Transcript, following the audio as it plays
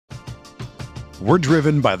We're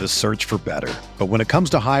driven by the search for better. But when it comes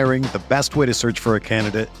to hiring, the best way to search for a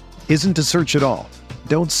candidate isn't to search at all.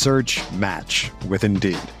 Don't search, match with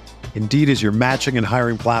Indeed. Indeed is your matching and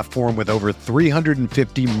hiring platform with over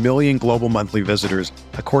 350 million global monthly visitors,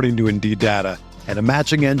 according to Indeed data, and a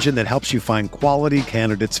matching engine that helps you find quality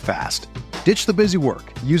candidates fast. Ditch the busy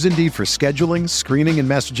work. Use Indeed for scheduling, screening, and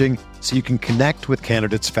messaging so you can connect with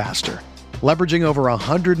candidates faster. Leveraging over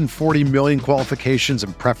 140 million qualifications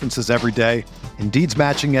and preferences every day, Indeed's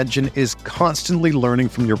matching engine is constantly learning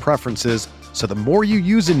from your preferences, so the more you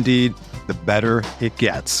use Indeed, the better it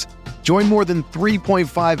gets. Join more than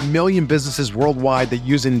 3.5 million businesses worldwide that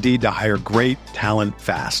use Indeed to hire great talent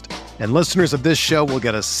fast. And listeners of this show will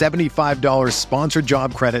get a $75 sponsored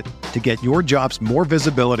job credit to get your jobs more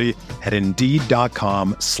visibility at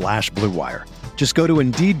Indeed.com/Blue Wire. Just go to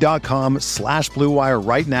Indeed.com/Blue Wire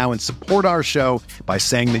right now and support our show by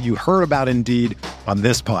saying that you heard about Indeed on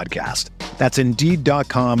this podcast. That's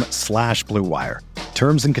Indeed.com/Blue Wire.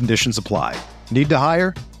 Terms and conditions apply. Need to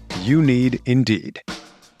hire? You need Indeed.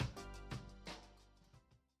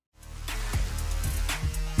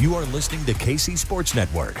 You are listening to KC Sports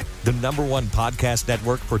Network, the #1 podcast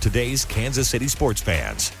network for today's Kansas City sports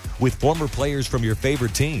fans. With former players from your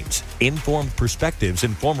favorite teams, informed perspectives,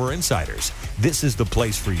 and former insiders, this is the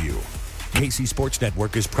place for you. KC Sports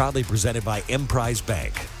Network is proudly presented by Emprise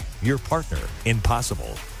Bank, your partner in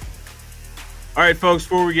possible. All right, folks,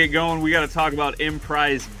 before we get going, we got to talk about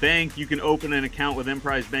Emprise Bank. You can open an account with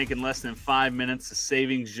Emprise Bank in less than 5 minutes. The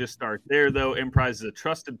savings just start there, though. Emprise is a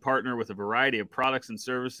trusted partner with a variety of products and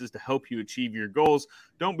services to help you achieve your goals.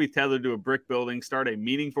 Don't be tethered to a brick building. Start a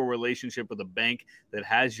meaningful relationship with a bank that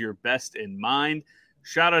has your best in mind.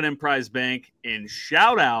 Shout out Emprise Bank and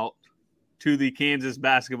shout out to the Kansas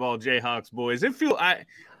basketball Jayhawks boys.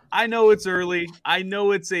 I know it's early. I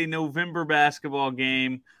know it's a November basketball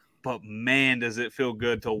game. But, man, does it feel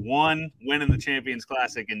good to, 1, win in the Champions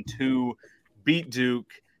Classic, and 2, beat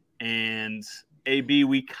Duke. And, AB,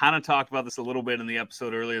 we kind of talked about this a little bit in the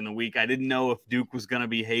episode earlier in the week. I didn't know if Duke was going to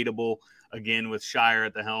be hateable again with Shire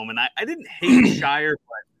at the helm. And I didn't hate Shire,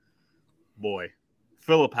 but, boy,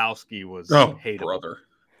 Filipowski was hateable. Brother.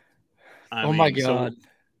 My God.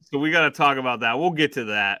 So we got to talk about that. We'll get to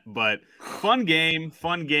that. But fun game.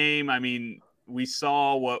 I mean – we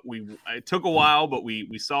saw it took a while, but we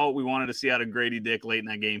saw what we wanted to see out of Grady Dick late in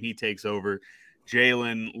that game. He takes over.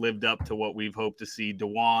 Jalen lived up to what we've hoped to see.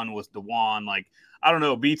 DeJuan was DeJuan. Like, I don't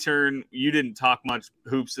know, B-Turn, you didn't talk much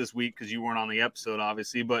hoops this week because you weren't on the episode,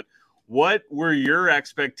 obviously, but what were your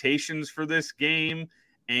expectations for this game?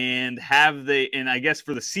 And I guess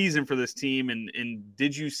for the season for this team, and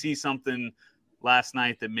did you see something last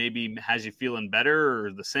night that maybe has you feeling better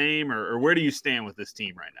or the same, or where do you stand with this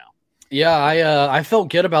team right now? Yeah, I felt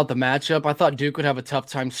good about the matchup. I thought Duke would have a tough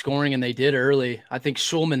time scoring, and they did early. I think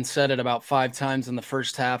Shulman said it about 5 times in the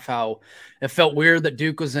first half, how it felt weird that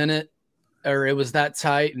Duke was in it, or it was that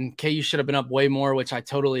tight, and KU should have been up way more, which I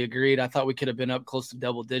totally agreed. I thought we could have been up close to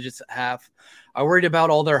double digits at half. I worried about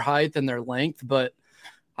all their height and their length, but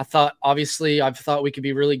I thought we could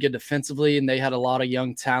be really good defensively, and they had a lot of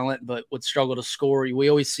young talent but would struggle to score. We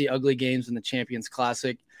always see ugly games in the Champions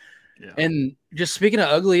Classic. Yeah. And just speaking of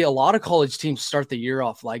ugly, a lot of college teams start the year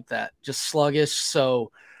off like that, just sluggish.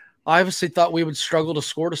 So I obviously thought we would struggle to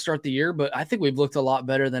score to start the year, but I think we've looked a lot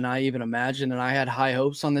better than I even imagined. And I had high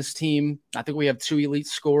hopes on this team. I think we have 2 elite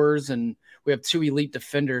scorers and we have 2 elite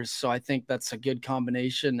defenders. So I think that's a good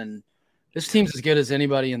combination. And this team's as good as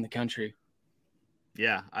anybody in the country.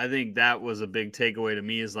 Yeah, I think that was a big takeaway to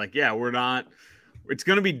me is like, yeah, it's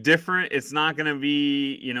going to be different. It's not going to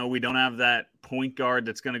be, we don't have that point guard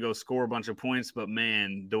that's going to go score a bunch of points, but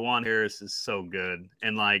man, DeJuan Harris is so good.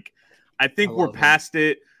 And like, I think we're past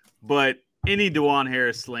it, but any DeJuan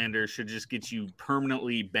Harris slander should just get you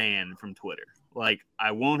permanently banned from Twitter. Like,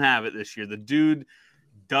 I won't have it this year. The dude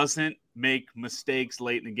doesn't make mistakes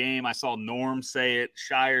late in the game. I saw Norm say it,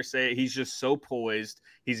 Shire say it. He's just so poised.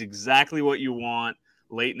 He's exactly what you want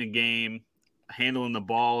late in the game, handling the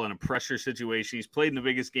ball in a pressure situation. He's played in the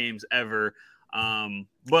biggest games ever.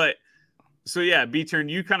 So, yeah, B-Turn,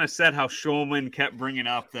 you kind of said how Shulman kept bringing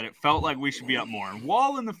up that it felt like we should be up more. And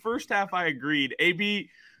while in the first half I agreed, AB,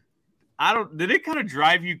 did it kind of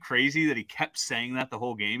drive you crazy that he kept saying that the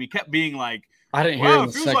whole game? He kept being like, I didn't hear him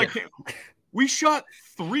a second. Like we shot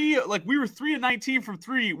 3, like we were 3 of 19 from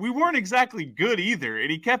 3. We weren't exactly good either. And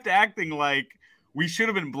he kept acting like we should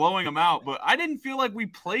have been blowing them out. But I didn't feel like we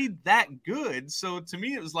played that good. So to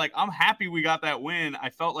me, it was like, I'm happy we got that win. I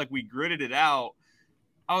felt like we gritted it out.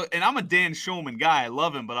 And I'm a Dan Shulman guy. I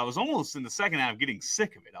love him, but I was almost in the second half getting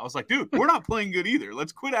sick of it. I was like, dude, we're not playing good either.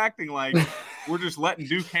 Let's quit acting like we're just letting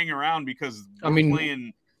Duke hang around because we're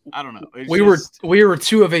playing. I don't know. We were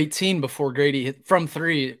 2 of 18 before Grady hit from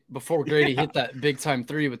 3 before Grady hit that big time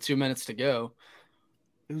 3 with 2 minutes to go.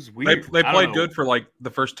 It was weird. They played good for like the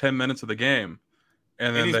first 10 minutes of the game.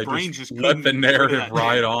 And then they just let the narrative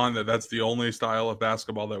ride on that's the only style of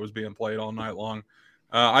basketball that was being played all night long.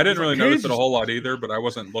 I didn't really notice it a whole lot either, but I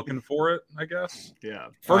wasn't looking for it, I guess. Yeah.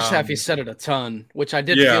 First half, he said it a ton, which I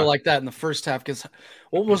did feel like that in the first half because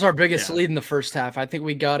what was our biggest lead in the first half? I think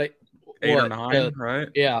we got it 8 or 9, right?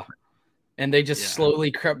 Yeah. And they just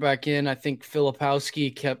slowly crept back in. I think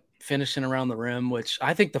Filipowski kept finishing around the rim, which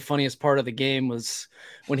I think the funniest part of the game was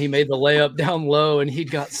when he made the layup down low and he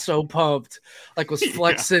got so pumped, like was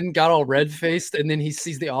flexing, got all red-faced, and then he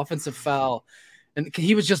sees the offensive foul. And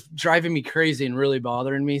he was just driving me crazy and really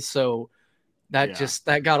bothering me. So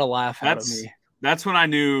that got a laugh out of me. That's when I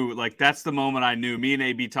knew, like, that's the moment I knew. Me and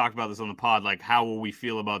AB talked about this on the pod, like, how will we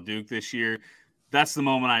feel about Duke this year? That's the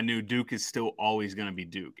moment I knew Duke is still always going to be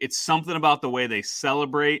Duke. It's something about the way they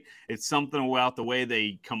celebrate. It's something about the way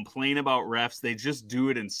they complain about refs. They just do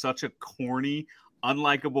it in such a corny,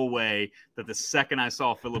 unlikable way that the second I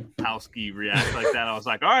saw Filipowski react like that, I was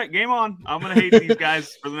like, all right, game on. I'm going to hate these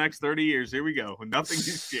guys for the next 30 years. Here we go. Nothing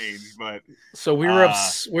has changed. But so we were up.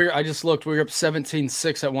 I just looked. We were up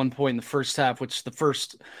 17-6 at one point in the first half, which the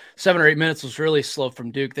first 7 or 8 minutes was really slow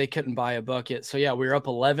from Duke. They couldn't buy a bucket. So, yeah, we were up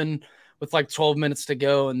 11 with like 12 minutes to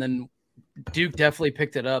go. And then Duke definitely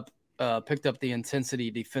picked up the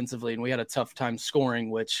intensity defensively. And we had a tough time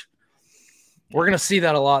scoring, which we're going to see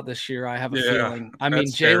that a lot this year. I have a feeling. I mean,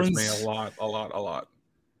 Jalen's me a lot.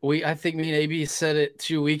 I think me and AB said it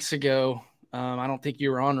 2 weeks ago. I don't think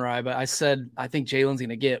you were on, Rye, but I said, I think Jalen's going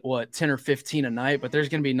to get 10 or 15 a night, but there's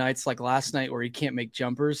going to be nights like last night where he can't make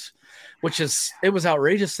jumpers, it was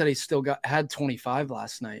outrageous that he still had 25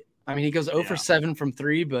 last night. I mean, he goes 0 for 7 from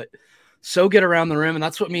 3, but so get around the rim. And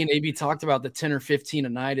that's what me and AB talked about, the 10 or 15 a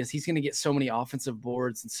night, is he's going to get so many offensive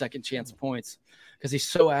boards and second chance points because he's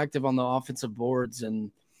so active on the offensive boards.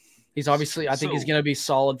 And he's obviously, I think he's going to be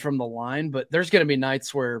solid from the line, but there's going to be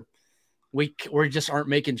nights where we just aren't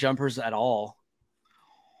making jumpers at all.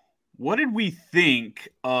 What did we think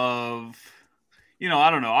of,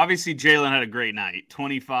 I don't know. Obviously, Jalen had a great night,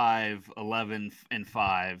 25, 11, and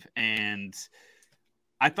 5. And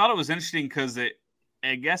I thought it was interesting because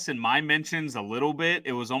I guess in my mentions a little bit,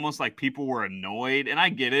 it was almost like people were annoyed. And I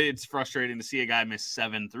get it. It's frustrating to see a guy miss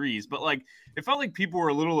 7 threes. But, like, it felt like people were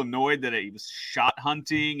a little annoyed that he was shot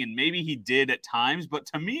hunting. And maybe he did at times. But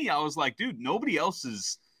to me, I was like, dude, nobody else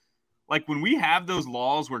is – like, when we have those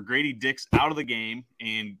laws where Grady Dick's out of the game,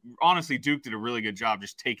 and honestly, Duke did a really good job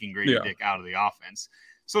just taking Grady Dick out of the offense.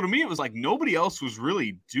 So to me, it was like nobody else was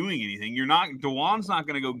really doing anything. DeJuan's not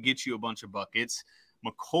going to go get you a bunch of buckets.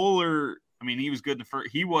 McCullough, I mean, he was good in the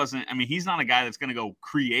first. He wasn't. I mean, he's not a guy that's going to go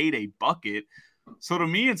create a bucket. So to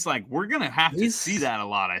me, it's like we're going to have to see that a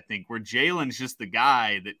lot, I think, where Jalen's just the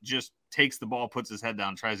guy that just takes the ball, puts his head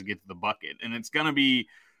down, tries to get to the bucket. And it's going to be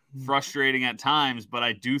frustrating at times, but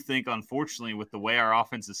I do think, unfortunately, with the way our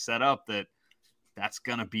offense is set up, that's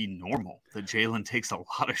going to be normal, that Jalen takes a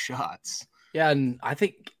lot of shots. Yeah, and I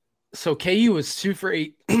think so. KU was 2 for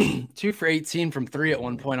 18 from 3 at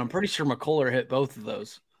one point. I'm pretty sure McCullough hit both of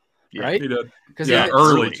those, right? He did.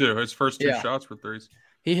 Early too. His first 2 shots were threes.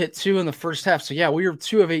 He hit 2 in the first half. So, yeah, we were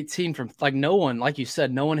 2 of 18 from, like, no one, like you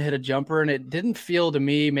said, no one hit a jumper. And it didn't feel to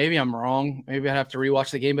me, maybe I'm wrong, maybe I'd have to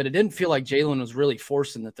rewatch the game, but it didn't feel like Jalen was really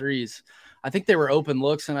forcing the threes. I think they were open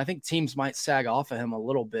looks, and I think teams might sag off of him a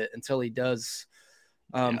little bit until he does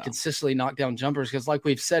consistently knock down jumpers. Because like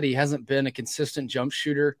we've said, he hasn't been a consistent jump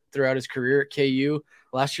shooter throughout his career at KU.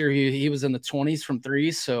 Last year, he was in the 20s from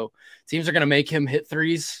threes. So teams are going to make him hit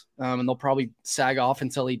threes, and they'll probably sag off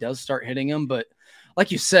until he does start hitting them. But like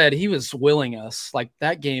you said, he was willing us. Like,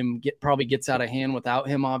 that game probably gets out of hand without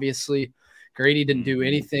him, obviously. Grady didn't do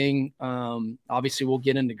anything. Obviously, we'll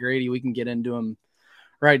get into Grady. We can get into him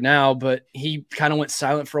right now, but he kind of went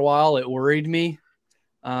silent for a while. It worried me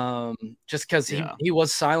just because he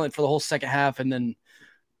was silent for the whole second half. And then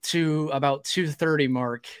about 2:30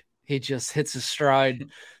 mark, he just hits his stride,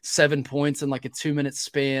 7 points in like a 2-minute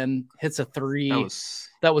span, hits a 3.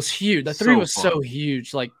 That was huge. That 3 was so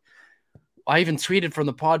huge. Like, I even tweeted from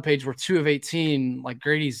the pod page, we're 2 of 18, like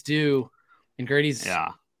Grady's due. And Grady's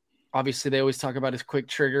obviously, they always talk about his quick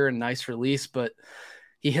trigger and nice release, but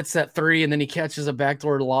he hits that 3 and then he catches a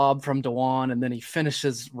backdoor lob from DeJuan, and then he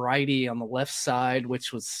finishes righty on the left side,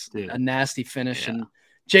 which was a nasty finish. And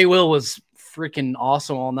Jay Will was freaking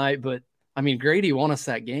awesome all night, but I mean, Grady won us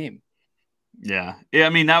that game. Yeah. I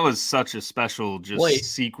mean, that was such a special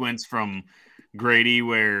sequence from Grady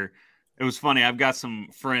where It was funny. I've got some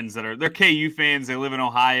friends they're KU fans. They live in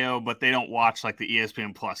Ohio, but they don't watch like the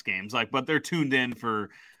ESPN Plus games. But they're tuned in for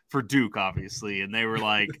Duke, obviously. And they were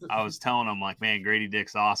like, I was telling them like, man, Grady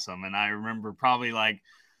Dick's awesome. And I remember probably like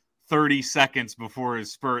 30 seconds before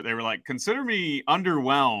his spurt, they were like, consider me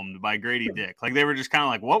underwhelmed by Grady Dick. Like they were just kind of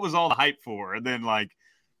like, what was all the hype for? And then like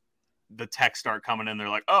the texts start coming in. They're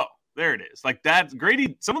like, oh, there it is. Like that's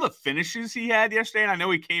Grady. Some of the finishes he had yesterday, and I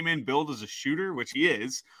know he came in billed as a shooter, which he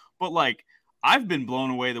is. But, like, I've been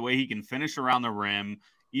blown away the way he can finish around the rim.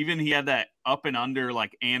 Even he had that up and under,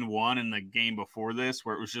 like, and one in the game before this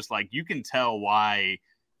where it was just, like, you can tell why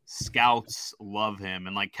scouts love him.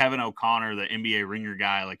 And, like, Kevin O'Connor, the NBA Ringer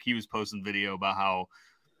guy, like, he was posting video about how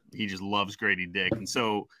he just loves Grady Dick. And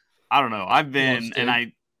so, I don't know. I've been – and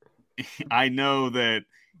I know that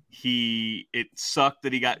it sucked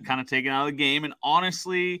that he got kind of taken out of the game. And,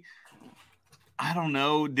 honestly, I don't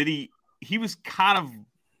know. He was kind of –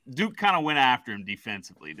 Duke kind of went after him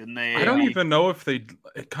defensively, didn't they? I don't even know if it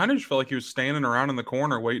kind of just felt like he was standing around in the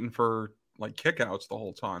corner waiting for like kickouts the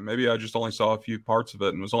whole time. Maybe I just only saw a few parts of it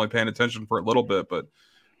and was only paying attention for a little bit. But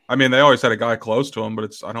I mean, they always had a guy close to him,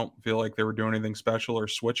 but I don't feel like they were doing anything special or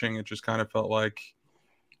switching. It just kind of felt like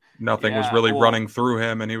nothing was really running through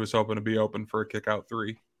him, and he was hoping to be open for a kick out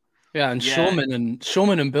three. Yeah, and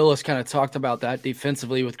Shulman and Billis kind of talked about that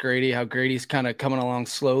defensively with Grady, how Grady's kind of coming along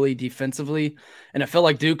slowly defensively. And it felt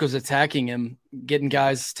like Duke was attacking him, getting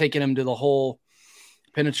guys, taking him to the hole,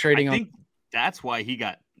 penetrating. I think that's why he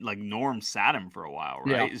got, like, Norm sat him for a while,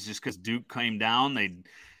 right? Yeah. It's just because Duke came down, they'd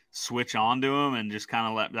switch on to him and just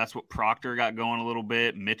kind of that's what Proctor got going a little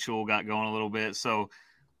bit. Mitchell got going a little bit. So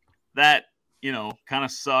that, kind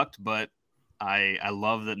of sucked, but I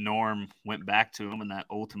love that Norm went back to him and that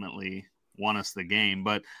ultimately won us the game.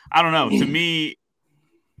 But I don't know. To me,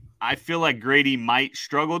 I feel like Grady might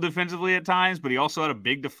struggle defensively at times, but he also had a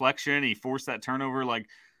big deflection. He forced that turnover.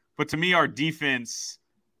 But to me, our defense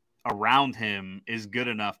around him is good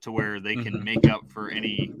enough to where they can make up for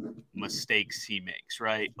any mistakes he makes,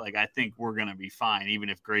 right? Like, I think we're going to be fine, even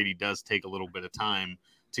if Grady does take a little bit of time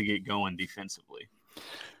to get going defensively.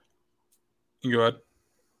 You go ahead.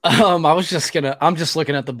 I'm just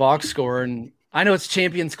looking at the box score, and I know it's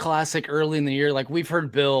Champions Classic early in the year. Like, we've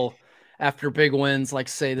heard Bill after big wins, like,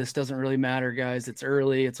 say, this doesn't really matter, guys. It's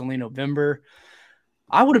early. It's only November.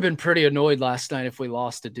 I would have been pretty annoyed last night if we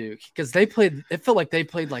lost to Duke, because it felt like they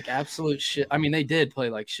played like absolute shit. I mean, they did play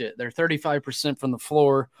like shit. They're 35% from the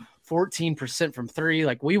floor, 14% from three.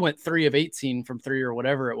 Like, we went 3 of 18 from three or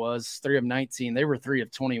whatever it was, 3 of 19. They were 3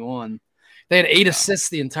 of 21. They had 8 assists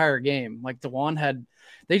the entire game. Like, DeJuan had –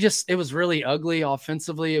 it was really ugly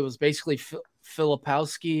offensively. It was basically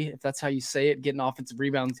Filipowski, if that's how you say it, getting offensive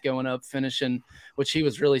rebounds, going up, finishing, which he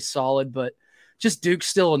was really solid. But just Duke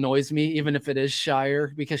still annoys me, even if it is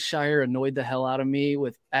Shire, because Shire annoyed the hell out of me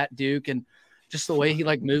at Duke, and just the way he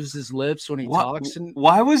like moves his lips when he talks. And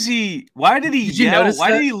why did he yell?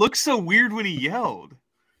 Why did he look so weird when he yelled?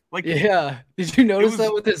 Like, yeah, did you notice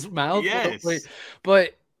that with his mouth? Yes,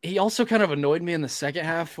 but he also kind of annoyed me in the second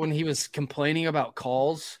half when he was complaining about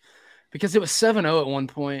calls, because it was 7-0 at one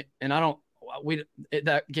point, and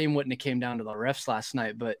that game wouldn't have came down to the refs last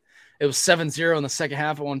night, but it was 7-0 in the second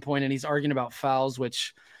half at one point, and he's arguing about fouls,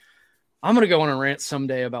 which I'm going to go on a rant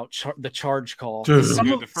someday about the charge call. Dude,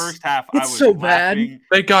 the first half, I was so bad.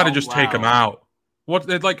 They got to just take him out.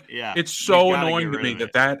 It's so annoying to me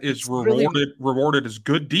that is rewarded as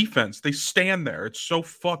good defense. They stand there. It's so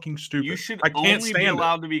fucking stupid. You should only be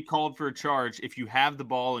allowed to be called for a charge if you have the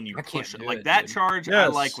ball and you push it. Like that charge, I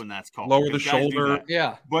like when that's called. Lower the shoulder.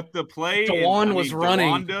 Yeah. But the play, DeJuan was running.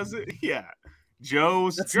 DeJuan does it. Yeah.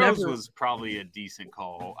 Joe's was probably a decent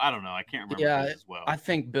call. I don't know. I can't remember his as well. I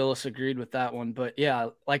think Billis agreed with that one. But yeah,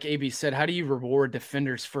 like AB said, how do you reward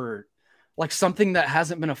defenders for like something that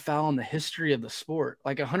hasn't been a foul in the history of the sport?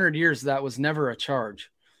 Like 100 years, that was never a charge.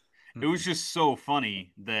 It was just so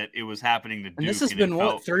funny that it was happening to Duke. And this has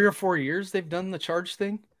been 3 or 4 years they've done the charge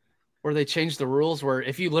thing, where they changed the rules where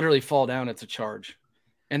if you literally fall down, it's a charge.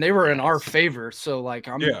 And they were in our favor. So like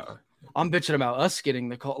I'm bitching about us getting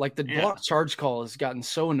the call. Like the block charge call has gotten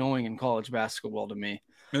so annoying in college basketball to me.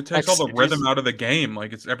 It takes all the rhythm out of the game.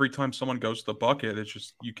 Like, it's every time someone goes to the bucket, it's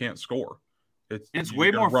just you can't score. It's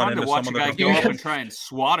way more fun to watch a guy go up and try and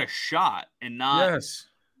swat a shot and not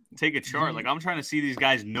take a charge. Like, I'm trying to see these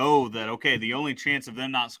guys know that, okay, the only chance of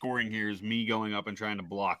them not scoring here is me going up and trying to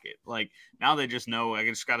block it. Like, now they just know I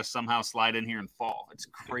just got to somehow slide in here and fall. It's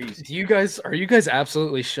crazy. Are you guys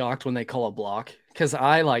absolutely shocked when they call a block? Because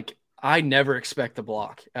I never expect a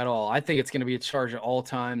block at all. I think it's going to be a charge at all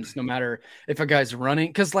times, no matter if a guy's running.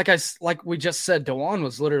 Because like we just said, DeJuan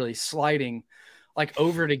was literally sliding like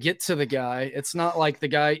over to get to the guy. It's not like the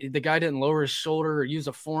guy didn't lower his shoulder or use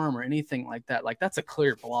a forearm or anything like that. Like that's a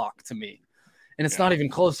clear block to me. And it's not even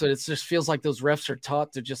close. It just feels like those refs are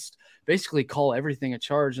taught to just basically call everything a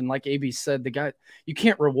charge. And like AB said, the guy, you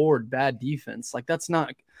can't reward bad defense. Like that's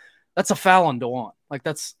a foul on DeJuan. Like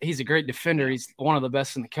he's a great defender. He's one of the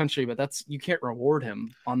best in the country, but you can't reward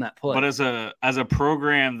him on that play. But as a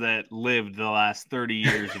program that lived the last 30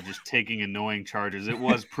 years of just taking annoying charges, it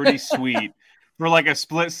was pretty sweet. For like a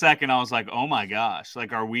split second, I was like, oh my gosh,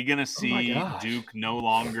 like, are we going to see Duke no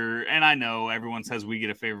longer? And I know everyone says we get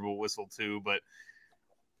a favorable whistle too, but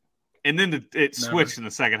and then it switched in the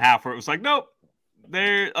second half where it was like, nope,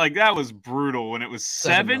 that was brutal when it was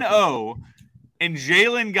 7-0 and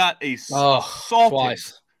Jalen got assaulted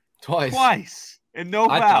twice and no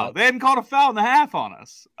foul. They hadn't called a foul in the half on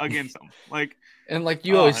us against them. Like, and like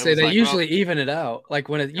you always say, they usually even it out. Like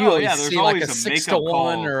when you always see like a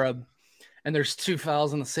 6-1 and there's 2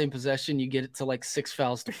 fouls in the same possession, you get it to like 6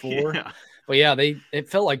 fouls to 4. Yeah. But yeah, it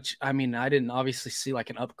felt like, I mean, I didn't obviously see like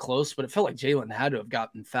an up close, but it felt like Jalen had to have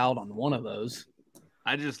gotten fouled on one of those.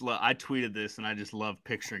 I tweeted this and I just love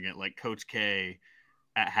picturing it, like Coach K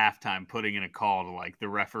at halftime putting in a call to like the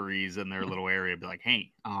referees in their little area, be like,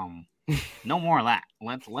 hey, no more of that.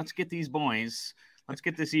 Let's get these boys, let's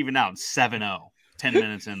get this even out. 7-0, 10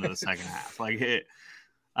 minutes into the second half. Like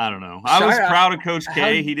I don't know. I was proud of Coach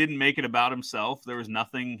K. He didn't make it about himself. There was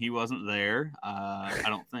nothing. He wasn't there. I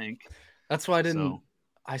don't think. That's why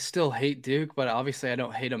I still hate Duke, but obviously I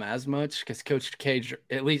don't hate him as much because Coach K,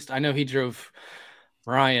 at least I know he drove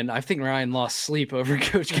Ryan. I think Ryan lost sleep over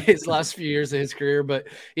Coach K's last few years of his career, but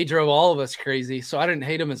he drove all of us crazy. So I didn't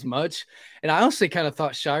hate him as much. And I honestly kind of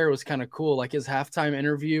thought Shire was kind of cool. Like his halftime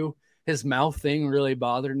interview, his mouth thing really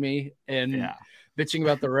bothered me. And bitching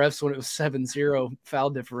about the refs when it was 7-0 foul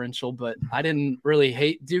differential, but I didn't really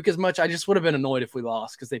hate Duke as much. I just would have been annoyed if we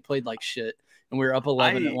lost because they played like shit and we were up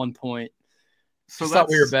 11 at one point. So I thought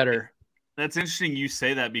we were better. That's interesting you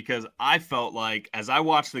say that because I felt like as I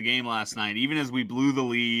watched the game last night, even as we blew the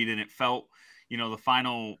lead and it felt, the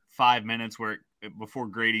final 5 minutes before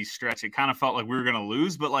Grady's stretch, it kind of felt like we were going to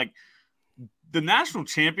lose. But like the national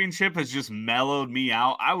championship has just mellowed me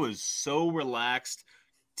out. I was so relaxed.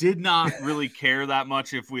 Did not really care that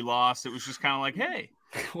much if we lost. It was just kind of like, hey,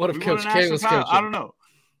 what if Coach K was coaching? I don't know.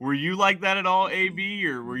 Were you like that at all, AB,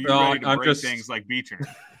 or were you ready to break things like Beecher?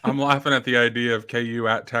 I'm laughing at the idea of KU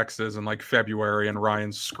at Texas in like February and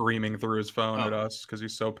Ryan screaming through his phone at us because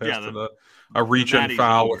he's so pissed at a reach-in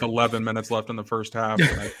foul with 11 minutes left in the first half.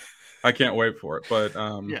 I can't wait for it. But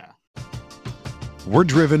We're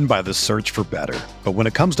driven by the search for better. But when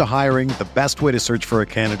it comes to hiring, the best way to search for a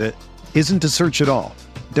candidate isn't to search at all.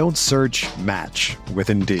 Don't search, match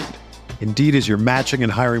with Indeed. Indeed is your matching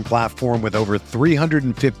and hiring platform with over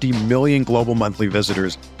 350 million global monthly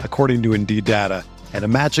visitors, according to Indeed data, and a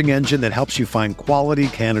matching engine that helps you find quality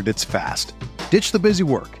candidates fast. Ditch the busy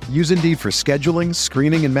work. Use Indeed for scheduling,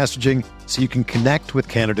 screening, and messaging so you can connect with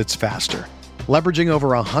candidates faster. Leveraging over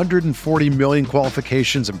 140 million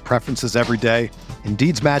qualifications and preferences every day,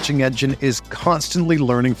 Indeed's matching engine is constantly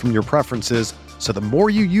learning from your preferences, so the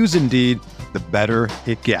more you use Indeed, the better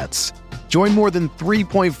it gets. Join more than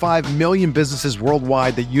 3.5 million businesses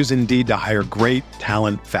worldwide that use Indeed to hire great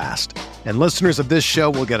talent fast. And listeners of this show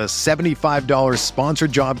will get a $75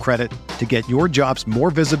 sponsored job credit to get your jobs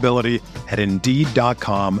more visibility at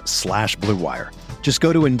Indeed.com/Blue Wire. Just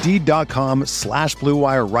go to Indeed.com/Blue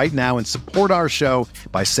Wire right now and support our show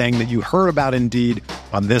by saying that you heard about Indeed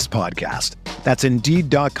on this podcast. That's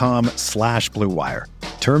Indeed.com/Blue Wire.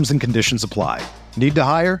 Terms and conditions apply. Need to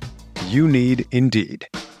hire? You need Indeed.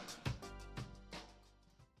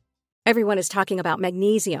 Everyone is talking about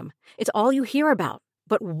magnesium. It's all you hear about.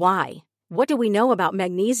 But why? What do we know about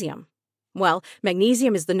magnesium? Well,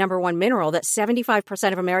 magnesium is the #1 mineral that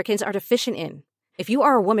 75% of Americans are deficient in. If you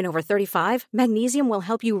are a woman over 35, magnesium will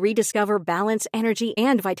help you rediscover balance, energy,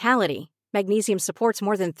 and vitality. Magnesium supports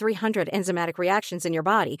more than 300 enzymatic reactions in your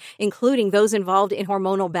body, including those involved in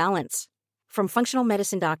hormonal balance. From functional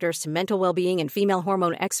medicine doctors to mental well-being and female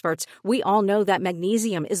hormone experts, we all know that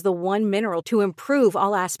magnesium is the one mineral to improve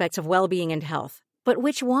all aspects of well-being and health. But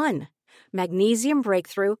which one? Magnesium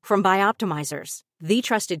Breakthrough from Bioptimizers, the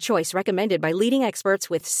trusted choice recommended by leading experts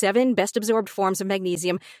with 7 best-absorbed forms of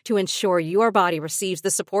magnesium to ensure your body receives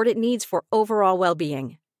the support it needs for overall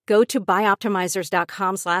well-being. Go to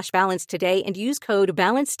bioptimizers.com/balance today and use code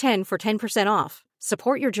BALANCE10 for 10% off.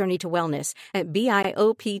 Support your journey to wellness at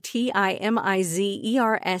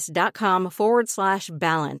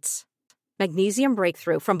bioptimizers.com/balance. Magnesium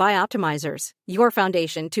Breakthrough from Bioptimizers, your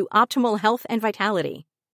foundation to optimal health and vitality.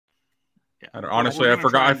 Yeah. Honestly, I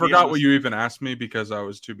forgot what you even asked me because I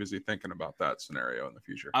was too busy thinking about that scenario in the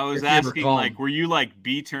future. I was asking, like, were you like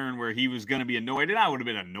B-turn where he was going to be annoyed? And I would have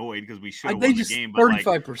been annoyed because we should have won the game. But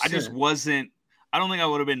 35%. Like, I just wasn't. I don't think I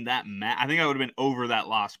would have been that mad. I think I would have been over that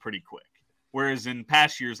loss pretty quick. Whereas in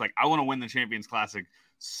past years, like, I want to win the Champions Classic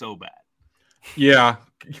so bad. Yeah,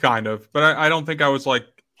 kind of. But I don't think I was like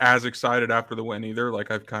as excited after the win either. Like,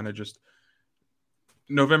 I've kind of just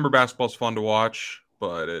November basketball's fun to watch,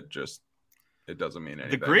 but it doesn't mean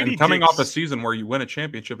anything. And coming off a season where you win a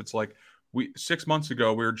championship, it's like 6 months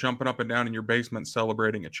ago we were jumping up and down in your basement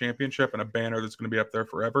celebrating a championship and a banner that's going to be up there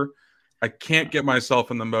forever. I can't get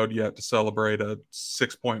myself in the mode yet to celebrate a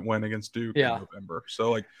 6-point win against Duke in November.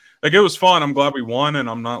 So like it was fun. I'm glad we won, and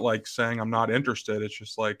I'm not like saying I'm not interested. It's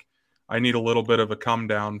just like I need a little bit of a come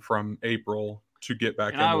down from April to get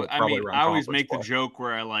back into it. I always make the joke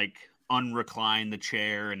where I like unrecline the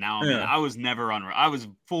chair, and now I was never I was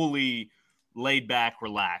fully laid back,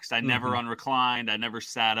 relaxed. I never unreclined. I never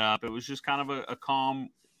sat up. It was just kind of a calm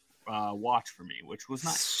watch for me, which was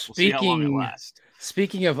nice. We'll see how long it lasts.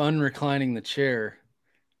 Speaking of unreclining the chair,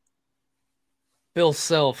 Bill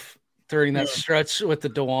Self during that stretch with the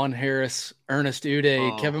DeJuan Harris, Ernest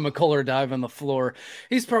Udeh, Kevin McCullough dive on the floor.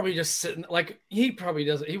 He's probably just sitting he probably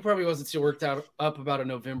wasn't too worked up about a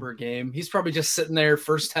November game. He's probably just sitting there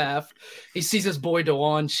first half. He sees his boy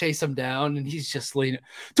DeJuan chase him down, and he's just leaning.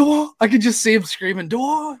 DeJuan! I could just see him screaming,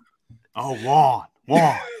 DeJuan! Oh,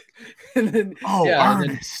 Juan! And then,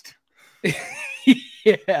 Ernest!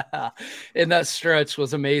 Yeah, and that stretch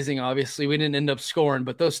was amazing. Obviously, we didn't end up scoring,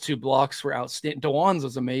 but those two blocks were outstanding. DeJuan's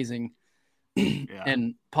was amazing.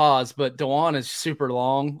 And pause, but DeJuan is super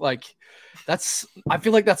long. Like I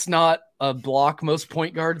feel like that's not a block most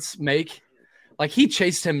point guards make. Like he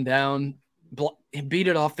chased him down, beat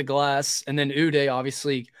it off the glass, and then Udeh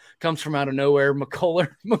obviously comes from out of nowhere.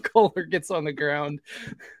 McCullough gets on the ground.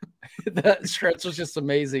 That stretch was just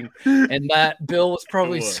amazing, and that Bill was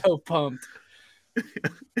probably so pumped.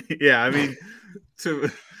 Yeah, I mean,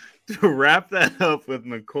 to wrap that up with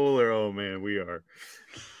McCullough, oh man, we are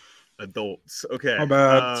adults. Okay, my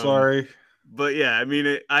bad. Sorry, but yeah, I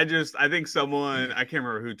mean, I think someone, I can't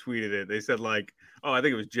remember who tweeted it. They said like, I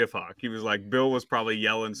think it was Jif Hawk. He was like, Bill was probably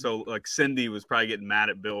yelling, so like Cindy was probably getting mad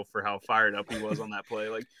at Bill for how fired up he was on that play.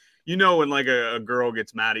 Like, you know, when like a girl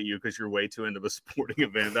gets mad at you because you're way too into the sporting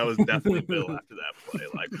event, that was definitely Bill after that play.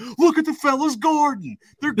 Like, look at the fellas guarding.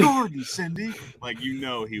 They're guarding, Cindy. Like, you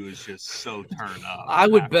know, he was just so turned up. I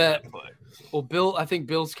would bet. Well, I think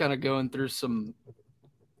Bill's kind of going through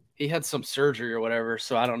he had some surgery or whatever,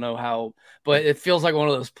 so I don't know how, but it feels like one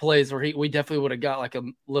of those plays where we definitely would have got like a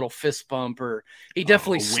little fist bump, or he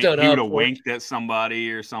definitely stood up. He would have winked at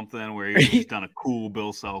somebody or something where he's done a cool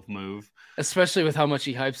Bill Self move. Especially with how much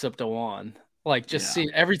he hypes up DeJuan. Like,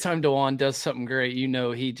 see, every time DeJuan does something great, you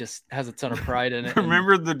know he just has a ton of pride in it.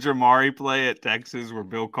 Remember the Jamari play at Texas where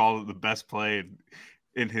Bill called it the best play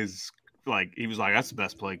in his, like, he was like, that's the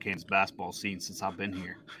best play Kansas basketball seen since I've been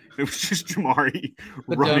here. It was just Jamari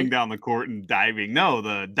running down the court and diving. No,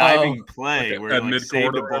 the diving play where he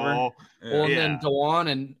saved the ball. Well, and then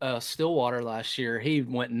DeJuan and Stillwater last year, he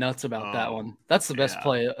went nuts about that one. That's the best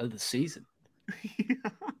play of the season.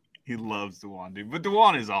 He loves DeJuan, dude. But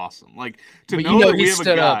DeJuan is awesome. Like, he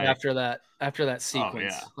stood up after that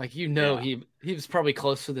sequence. Like, he was probably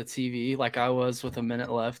close to the TV like I was with a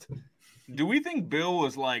minute left. Do we think Bill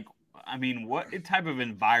was like, I mean, what type of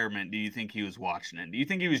environment do you think he was watching in? Do you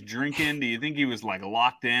think he was drinking? Do you think he was like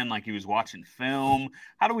locked in, like he was watching film?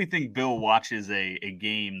 How do we think Bill watches a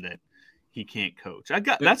game that he can't coach?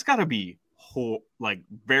 That's got to be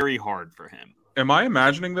very hard for him. Am I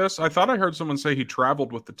imagining this? I thought I heard someone say he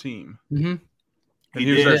traveled with the team. Mm-hmm. And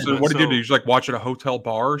he was there. So what did he do? He just like watch at a hotel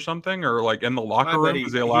bar or something, or like in the locker room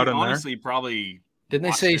because they allowed him honestly, there. Probably didn't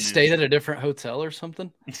they say he stayed at a different hotel or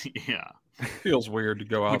something? Yeah. Feels weird to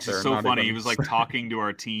go out Which there. Is so funny. He was like talking to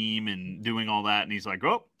our team and doing all that, and he's like,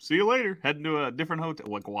 "Oh, see you later. Heading to a different hotel."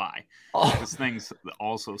 Like, why? This thing's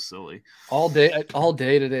also silly. All day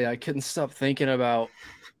today, I couldn't stop thinking about.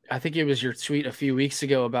 I think it was your tweet a few weeks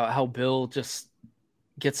ago about how Bill just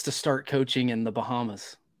gets to start coaching in the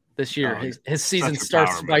Bahamas this year. His season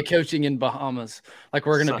starts by coaching in Bahamas. Like,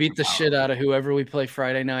 we're gonna beat the shit out of whoever we play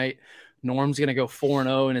Friday night. Norm's gonna go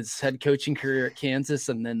 4-0 in his head coaching career at Kansas,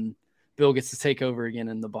 and then Bill gets to take over again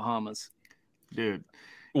in the Bahamas. Dude,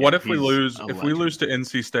 what if we lose? If we lose to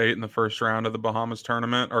NC State in the first round of the Bahamas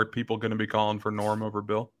tournament, are people going to be calling for Norm over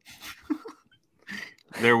Bill?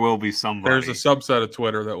 There will be somebody. There's a subset of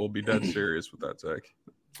Twitter that will be dead serious with that take.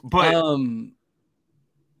 But well,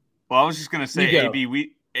 I was just going to say,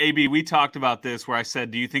 AB, we talked about this where I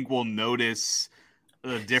said, do you think we'll notice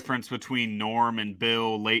the difference between Norm and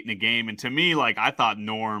Bill late in the game. And to me, like, I thought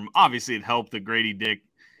Norm, obviously it helped that Grady Dick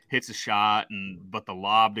hits a shot, but the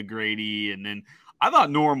lob to Grady. And then I thought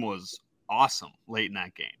Norm was awesome late in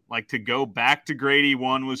that game. Like, to go back to Grady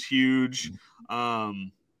one was huge.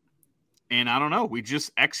 And I don't know, we just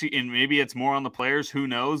and maybe it's more on the players, who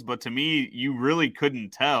knows? But to me, you really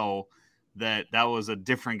couldn't tell that was a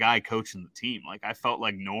different guy coaching the team. Like, I felt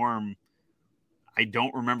like Norm, I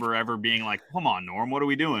don't remember ever being like, come on, Norm, what are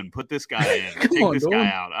we doing? Put this guy in, take this guy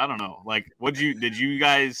out. I don't know. Like, did you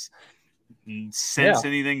guys sense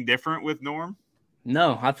anything different with Norm?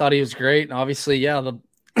 No, I thought he was great. And obviously,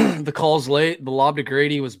 the calls late, the lob to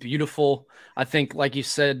Grady was beautiful. I think, like you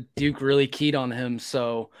said, Duke really keyed on him.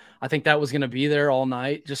 So I think that was going to be there all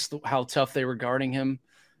night, just how tough they were guarding him.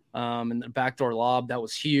 And the backdoor lob, that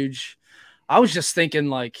was huge. I was just thinking,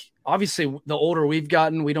 like, obviously the older we've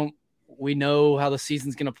gotten, we know how the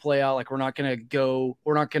season's going to play out. Like, we're not going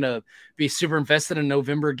to be super invested in a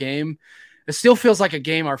November game. It still feels like a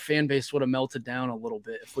game our fan base would have melted down a little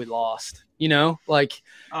bit if we lost,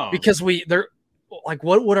 because like,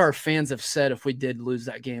 what would our fans have said if we did lose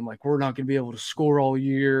that game? Like, we're not going to be able to score all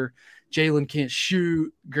year. Jalen can't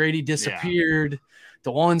shoot. Grady disappeared.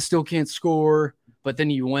 DeJuan still can't score, but then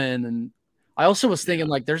you win. And I also was thinking,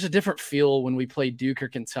 like, there's a different feel when we play Duke or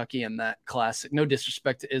Kentucky in that classic. No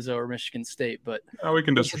disrespect to Izzo or Michigan State, but we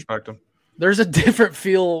can disrespect them. There's a different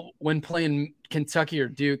feel when playing Kentucky or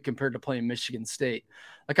Duke compared to playing Michigan State.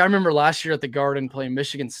 Like, I remember last year at the Garden playing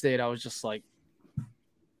Michigan State, I was just like,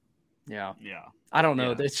 I don't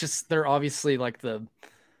know. It's just, they're obviously like they're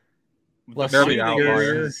the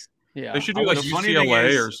outliers. Yeah, they should do like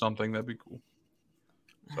UCLA or something. That'd be cool.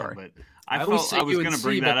 Sorry, but I was going to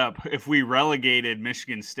bring that up. If we relegated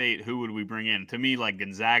Michigan State, who would we bring in? To me, like,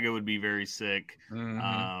 Gonzaga would be very sick.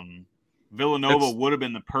 Mm-hmm. Villanova would have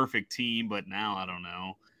been the perfect team, but now I don't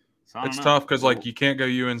know. So it's tough because, like, you can't go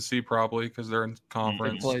UNC probably because they're in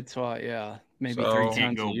conference. They played twice, maybe 3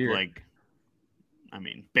 times a year. Like, I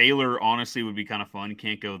mean, Baylor honestly would be kind of fun. You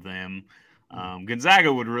can't go them.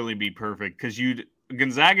 Gonzaga would really be perfect because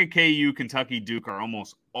Gonzaga, KU, Kentucky, Duke are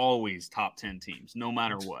almost always top 10 teams, no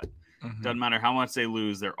matter what. Mm-hmm. Doesn't matter how much they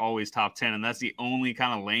lose, they're always top 10. And that's the only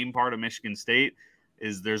kind of lame part of Michigan State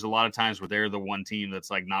is there's a lot of times where they're the one team that's,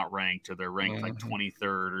 like, not ranked, or they're ranked like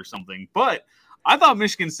 23rd or something. But I thought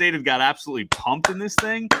Michigan State had got absolutely pumped in this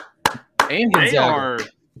thing. And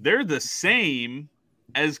they're the same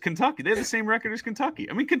as Kentucky. They have the same record as Kentucky.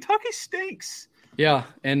 I mean, Kentucky stinks. Yeah,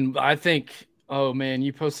 and I think, oh man,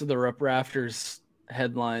 you posted the Rep Rafters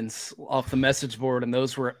headlines off the message board, and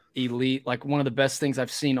those were elite. Like, one of the best things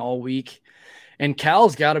I've seen all week. And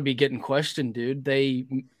Cal's got to be getting questioned, dude. They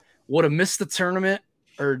would have missed the tournament,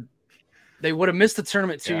 or they would have missed the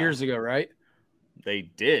tournament 2 years ago, right?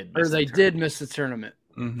 They did. Or they did miss the tournament.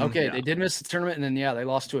 Mm-hmm. Okay, they did miss the tournament, and then, they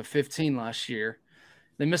lost to a 15 last year.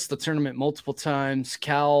 They missed the tournament multiple times.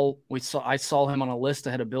 Cal, I saw him on a list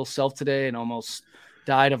ahead of Bill Self today and almost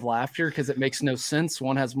died of laughter because it makes no sense.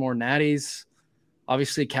 One has more natties.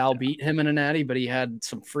 Obviously, Cal beat him in a natty, but he had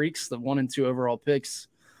some freaks, the 1 and 2 overall picks.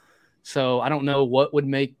 So I don't know what would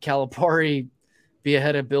make Calipari be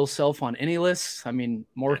ahead of Bill Self on any list. I mean,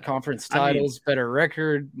 more conference titles, better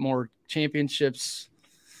record, more championships.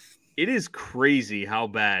 It is crazy how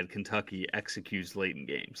bad Kentucky executes late in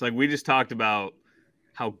games. Like, we just talked about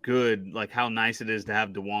how good, like, how nice it is to have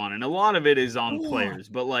DeJuan, and a lot of it is on players,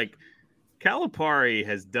 but, like, Calipari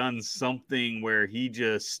has done something where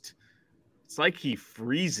it's like he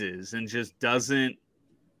freezes and just doesn't.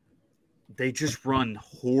 They just run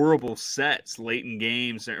horrible sets late in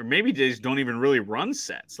games, or maybe they just don't even really run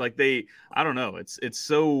sets. Like, I don't know. It's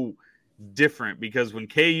so different because when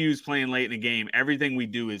KU's playing late in the game, everything we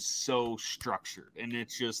do is so structured, and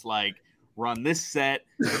it's just like, run this set,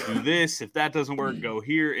 do this. If that doesn't work, go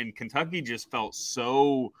here. And Kentucky just felt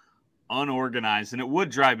so unorganized, and it would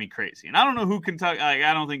drive me crazy. And I don't know who Kentucky.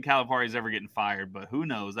 I don't think Calipari is ever getting fired, but who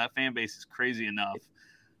knows? That fan base is crazy enough.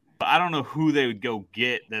 But I don't know who they would go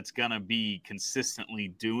get that's gonna be consistently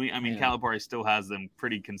doing. I mean, Calipari still has them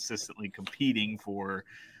pretty consistently competing for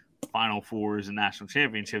Final Fours and national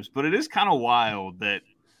championships, but it is kind of wild that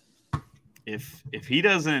if he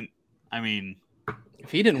doesn't, I mean. If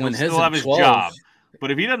he didn't win he'll still have his job, but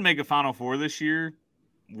if he doesn't make a Final Four this year,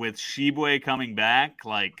 with Shibwe coming back,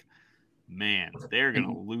 like, man, they're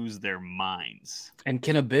gonna lose their minds. And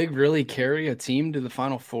can a big really carry a team to the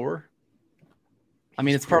Final Four? I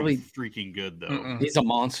mean, it's probably freaking good though. He's a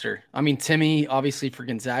monster. I mean, Timmy, obviously for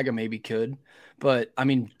Gonzaga, maybe could, but I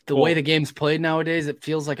mean, the way the game's played nowadays, it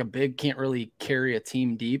feels like a big can't really carry a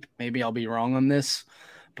team deep. Maybe I'll be wrong on this,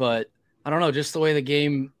 but I don't know. Just the way the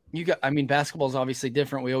game basketball is obviously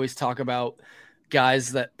different. We always talk about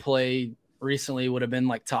guys that play recently would have been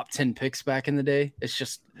like top 10 picks back in the day. It's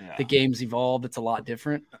just the game's evolved. It's a lot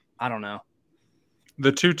different. I don't know.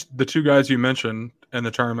 The two guys you mentioned in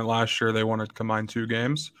the tournament last year, they won a combined 2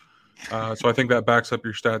 games. So I think that backs up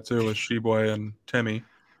your stat too with Sheboy and Timmy.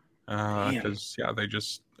 Because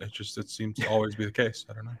it seems to always be the case.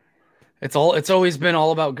 I don't know. It's always been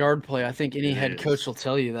all about guard play. I think any head coach will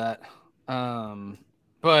tell you that.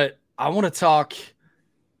 But I want to talk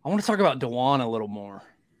about DeJuan a little more.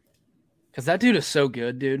 Because that dude is so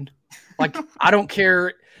good, dude. Like, I don't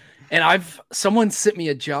care. And someone sent me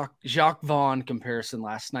a Jacques Vaughn comparison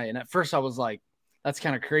last night. And at first I was like, that's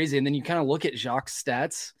kind of crazy. And then you kind of look at Jacques'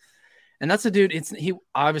 stats. And that's a dude, he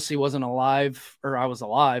obviously wasn't alive, or I was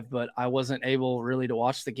alive, but I wasn't able really to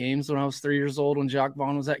watch the games when I was 3 years old when Jacques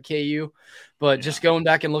Vaughn was at KU. But just going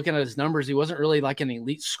back and looking at his numbers, he wasn't really like an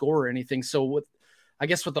elite scorer or anything. So with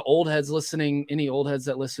the old heads listening, any old heads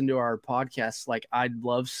that listen to our podcast, like, I'd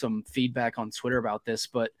love some feedback on Twitter about this.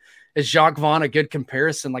 But is Jacques Vaughn a good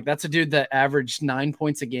comparison? Like, that's a dude that averaged 9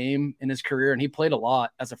 points a game in his career, and he played a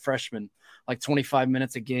lot as a freshman, like 25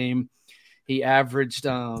 minutes a game. He averaged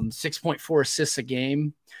 6.4 assists a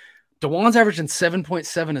game. DeJuan's averaging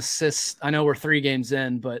 7.7 assists. I know we're 3 games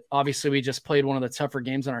in, but obviously we just played one of the tougher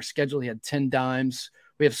games on our schedule. He had 10 dimes.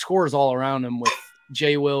 We have scorers all around him with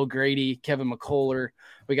Jay Will, Grady, Kevin McCullough.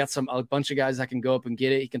 We got a bunch of guys that can go up and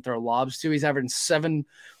get it. He can throw lobs too. He's averaging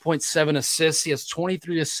 7.7 assists. He has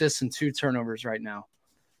 23 assists and 2 turnovers right now,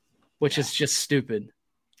 which is just stupid.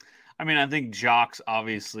 I mean, I think Jacques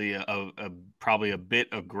obviously probably a bit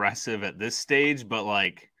aggressive at this stage, but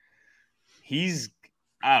like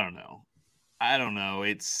I don't know. I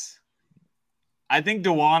think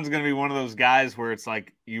DeJuan's going to be one of those guys where it's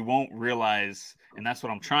like you won't realize, and that's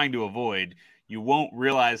what I'm trying to avoid. You won't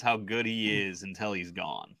realize how good he is until he's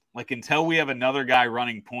gone. Like, until we have another guy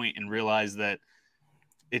running point and realize that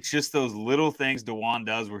it's just those little things DeJuan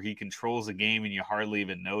does where he controls the game and you hardly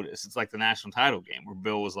even notice. It's like the national title game where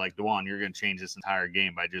Bill was like, DeJuan, you're going to change this entire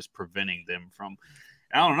game by just preventing them from,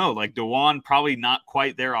 I don't know, like DeJuan probably not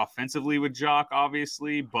quite there offensively with Jacques,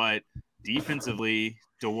 obviously, but defensively,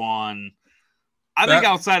 DeJuan, I think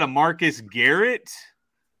outside of Marcus Garrett,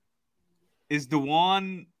 is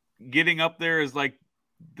DeJuan getting up there as like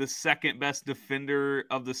the second best defender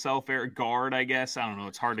of the self-air guard, I guess. I don't know.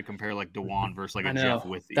 It's hard to compare like DeJuan versus like a Jeff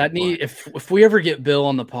Withey. If we ever get Bill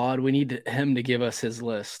on the pod, we need him to give us his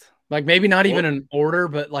list. Like, maybe not even an order,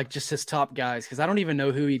 but like just his top guys. Because I don't even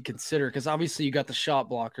know who he'd consider. Because obviously you got the shot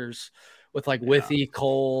blockers with like Withey,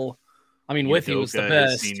 Cole. I mean, Withey was the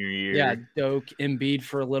best. Senior year. Yeah, Doak, Embiid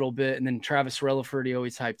for a little bit. And then Travis Relaford, he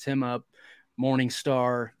always hyped him up.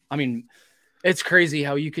 Morningstar. I mean, it's crazy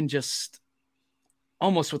how you can just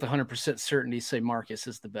almost with 100% certainty say Marcus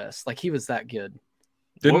is the best. Like, he was that good.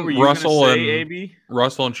 Didn't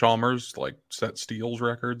Russell and Chalmers like set steals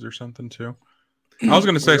records or something too? I was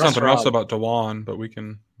going to say something else about DeJuan, but we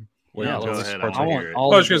can wait until this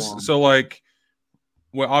part's so like,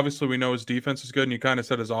 well, obviously we know his defense is good, and you kind of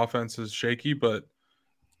said his offense is shaky, but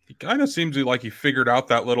he kind of seems like he figured out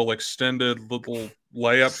that little extended little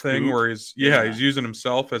layup thing where he's using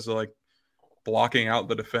himself as like blocking out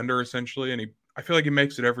the defender essentially, and I feel like he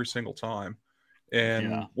makes it every single time,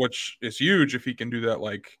 and which is huge if he can do that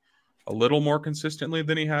like a little more consistently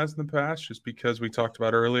than he has in the past, just because we talked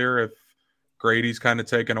about earlier, if Grady's kind of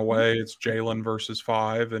taken away, it's Jalen versus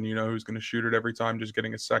 5, and you know who's going to shoot it every time, just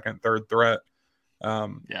getting a second, third threat.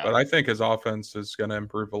 But I think his offense is going to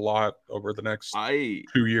improve a lot over the next 2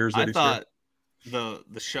 years. I thought the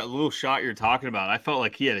little shot you're talking about, I felt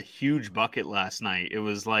like he had a huge bucket last night. It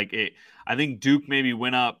was like I think Duke maybe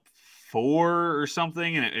went up 4 or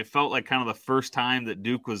something, and it felt like kind of the first time that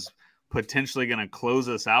Duke was potentially going to close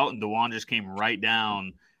us out, and DeJuan just came right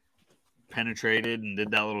down, penetrated, and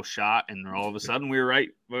did that little shot, and all of a sudden we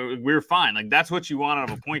were fine. Like, that's what you want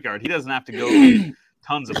out of a point guard. He doesn't have to go get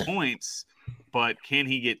tons of points, but can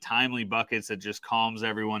he get timely buckets that just calms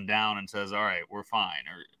everyone down and says, all right, we're fine?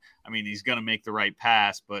 Or, I mean, he's going to make the right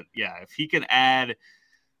pass, but yeah, if he can add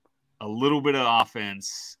a little bit of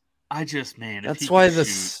offense, if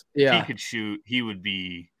he could shoot, he'd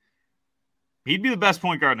be the best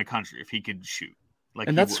point guard in the country if he could shoot.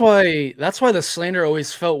 And that's why the slander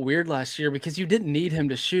always felt weird last year, because you didn't need him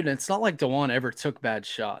to shoot. And it's not like DeJuan ever took bad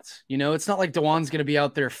shots. You know, it's not like DeJuan's going to be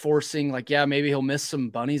out there forcing, like, yeah, maybe he'll miss some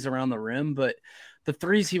bunnies around the rim, but the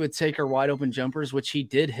threes he would take are wide open jumpers, which he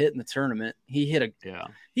did hit in the tournament. He hit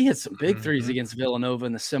some big threes against Villanova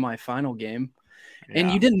in the semifinal game. And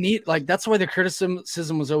you didn't need, like, that's why the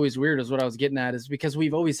criticism was always weird, is what I was getting at, is because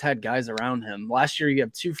we've always had guys around him. Last year, you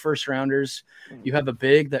have 2 first-rounders. You have a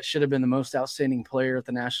big that should have been the most outstanding player at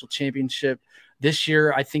the national championship. This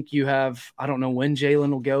year, I think you have, I don't know when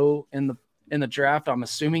Jalen will go in the draft. I'm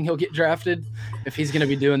assuming he'll get drafted if he's going to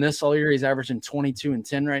be doing this all year. He's averaging 22 and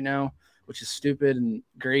 10 right now, which is stupid. And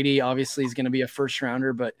Grady, obviously, is going to be a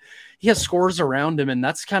first-rounder, but he has scores around him, and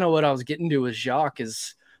that's kind of what I was getting to with Jacques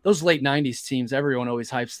is – those late 90s teams, everyone always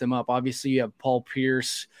hypes them up. Obviously, you have Paul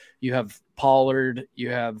Pierce, you have Pollard, you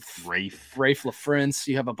have Rafe LaFrance,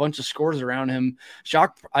 you have a bunch of scores around him.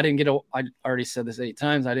 Jacques, I already said this 8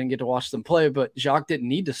 times, I didn't get to watch them play, but Jacques didn't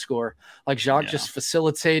need to score. Like, Jacques just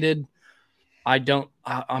facilitated. I'm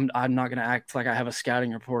not going to act like I have a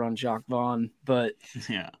scouting report on Jacques Vaughn, but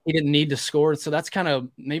he didn't need to score. So that's kind of,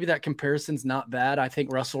 maybe that comparison's not bad. I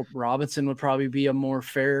think Russell Robinson would probably be a more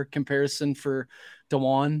fair comparison for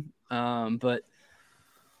DeJuan. But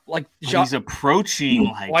like Jacques, he's approaching.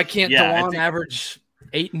 Like, why can't DeJuan average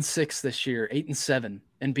 8 and 6 this year, 8 and 7,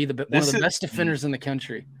 and be one of the best defenders in the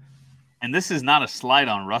country? And this is not a slight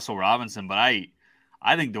on Russell Robinson, but I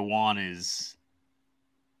think DeJuan is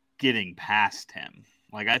getting past him.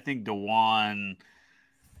 Like, I think DeJuan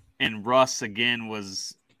and Russ again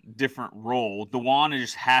was different role. DeJuan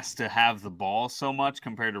just has to have the ball so much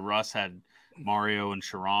compared to Russ had Mario and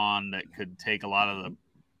Sharon that could take a lot of the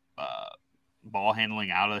ball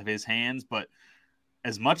handling out of his hands. But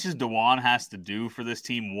as much as DeJuan has to do for this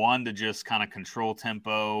team, one, to just kind of control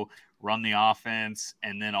tempo, run the offense,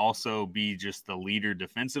 and then also be just the leader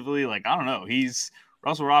defensively. Like, I don't know.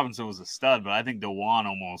 Russell Robinson was a stud, but I think DeJuan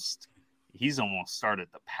he's almost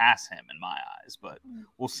started to pass him in my eyes. But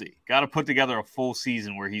we'll see. Got to put together a full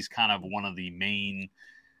season where he's kind of one of the main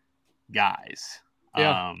guys.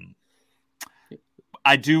 Yeah.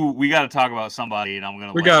 We got to talk about somebody, and I'm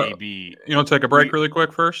going to let AB. You want to take a break really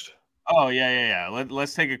quick first? Oh, yeah.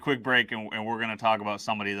 Let's take a quick break, and we're going to talk about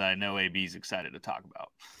somebody that I know AB's excited to talk about.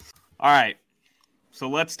 All right. So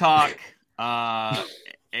let's talk.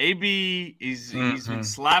 AB, he's been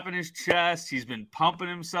slapping his chest. He's been pumping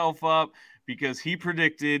himself up because he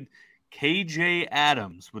predicted KJ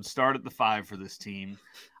Adams would start at the 5 for this team.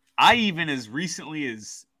 I even, as recently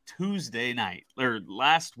as Tuesday night, or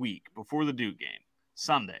last week before the Duke game,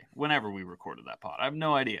 Sunday, whenever we recorded that pod, I have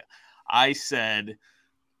no idea. I said,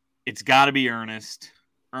 it's got to be Ernest.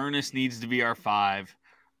 Ernest needs to be our 5.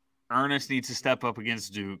 Ernest needs to step up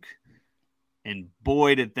against Duke. And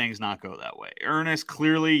boy, did things not go that way. Ernest,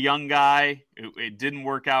 clearly young guy. It didn't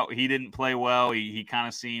work out. He didn't play well. He kind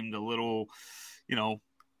of seemed a little,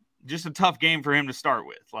 just a tough game for him to start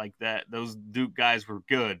with. Like that, those Duke guys were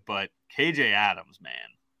good. But KJ Adams, man,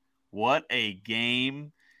 what a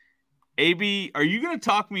game. AB, are you going to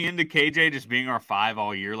talk me into KJ just being our 5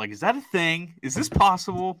 all year? Like, is that a thing? Is this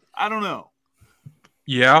possible? I don't know.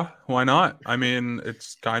 Yeah, why not? I mean,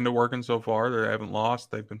 it's kind of working so far. They haven't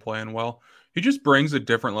lost. They've been playing well. He just brings a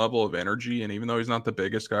different level of energy, and even though he's not the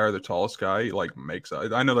biggest guy or the tallest guy, he makes.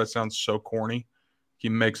 I know that sounds so corny. He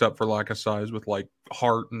makes up for lack of size with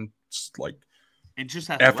heart and and just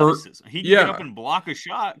athleticism. He can get up and block a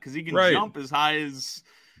shot because he can jump as high as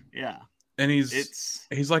And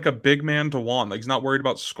he's like a big man DeJuan. Like, he's not worried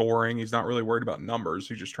about scoring. He's not really worried about numbers.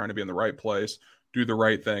 He's just trying to be in the right place, do the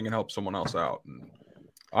right thing, and help someone else out. And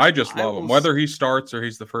I just love him. Whether he starts or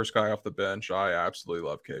he's the first guy off the bench, I absolutely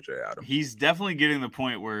love KJ Adams. He's definitely getting to the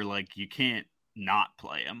point where, you can't not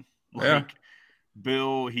play him.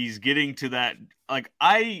 Bill, he's getting to that.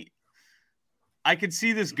 I could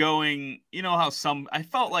see this going, how I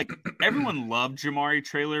felt like everyone loved Jamari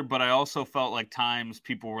Traylor, but I also felt like times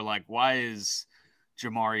people were like, why is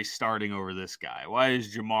Jamari starting over this guy? Why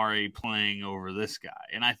is Jamari playing over this guy?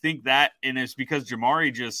 And I think and it's because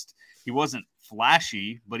Jamari he wasn't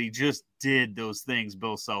flashy, but he just did those things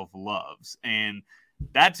Bill Self loves. And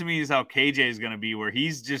that to me is how KJ is going to be, where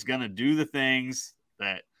he's just going to do the things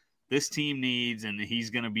that this team needs, and it's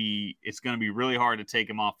going to be really hard to take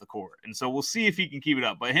him off the court. And so we'll see if he can keep it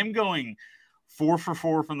up. But him going 4 for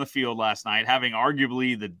 4 from the field last night, having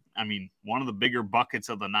arguably one of the bigger buckets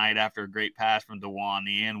of the night after a great pass from DeJuan,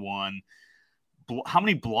 the and one. How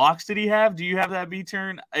many blocks did he have? Do you have that,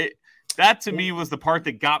 B-Turn? That to me was the part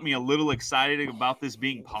that got me a little excited about this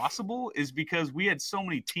being possible, is because we had so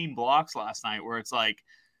many team blocks last night where it's like,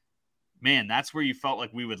 man, that's where you felt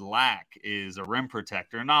like we would lack is a rim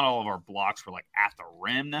protector. Not all of our blocks were at the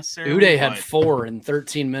rim necessarily. Uday had 4 in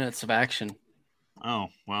 13 minutes of action. Oh,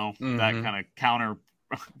 well, that kind of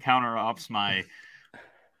counter-ups my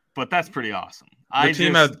 – but that's pretty awesome. The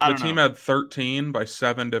team had 13 by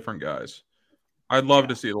 7 different guys. I'd love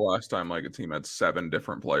to see the last time a team had 7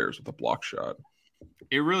 different players with a block shot.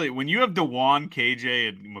 It really, when you have DeJuan, KJ,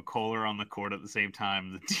 and McCullough on the court at the same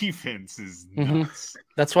time, the defense is nuts.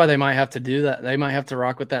 That's why they might have to do that. They might have to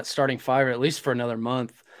rock with that starting five at least for another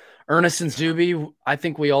month. Ernest and Zuby, I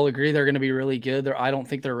think we all agree they're going to be really good. I don't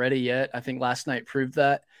think they're ready yet. I think last night proved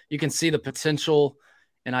that. You can see the potential,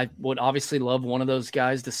 and I would obviously love one of those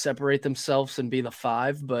guys to separate themselves and be the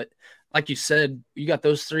five. But like you said, you got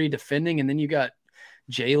those three defending, and then you got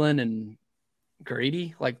Jalen and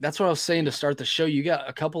Grady. Like, that's what I was saying to start the show. You got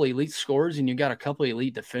a couple elite scorers and you got a couple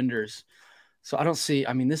elite defenders. So I don't see,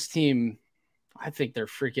 I mean, this team, I think they're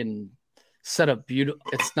freaking set up beautiful.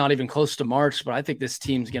 It's not even close to March, but I think this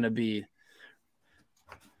team's going to be,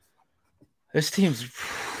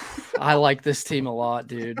 I like this team a lot,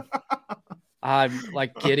 dude. I'm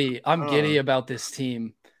like giddy. I'm giddy about this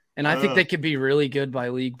team. And I think they could be really good by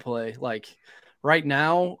league play. Like, right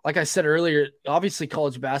now, like I said earlier, obviously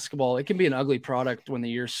college basketball, it can be an ugly product when the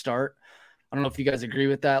years start. I don't know if you guys agree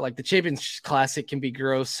with that. Like, the Champions Classic can be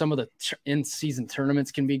gross. Some of the in-season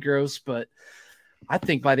tournaments can be gross, but I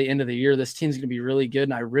think by the end of the year, this team's going to be really good,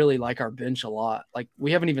 and I really like our bench a lot. Like,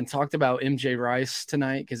 we haven't even talked about MJ Rice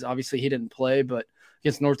tonight because obviously he didn't play, but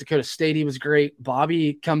against North Dakota State, he was great.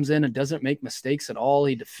 Bobby comes in and doesn't make mistakes at all.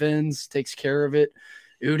 He defends, takes care of it.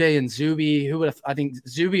 Uday and Zuby, I think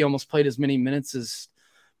Zuby almost played as many minutes as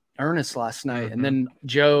Ernest last night. Mm-hmm. And then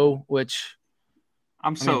Joe, which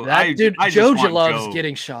Joe loves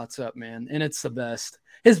getting shots up, man. And it's the best.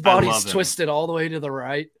 His body's twisted all the way to the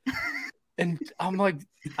right. And I'm like,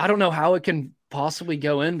 I don't know how it can possibly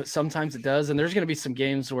go in, but sometimes it does. And there's going to be some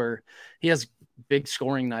games where he has big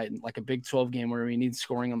scoring night, like a Big 12 game where he needs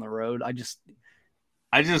scoring on the road. I just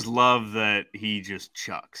love that he just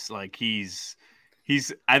chucks. Like,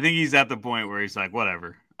 I think he's at the point where he's like,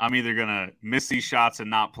 whatever. I'm either going to miss these shots and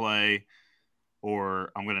not play,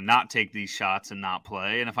 or I'm going to not take these shots and not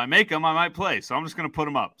play. And if I make them, I might play. So I'm just going to put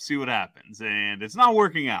them up, see what happens. And it's not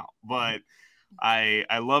working out, but I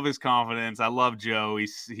love his confidence. I love Joe. He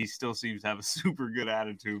still seems to have a super good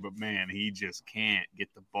attitude, but man, he just can't get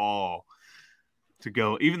the ball to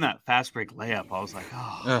go. Even that fast break layup, I was like,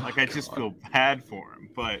 I just feel bad for him.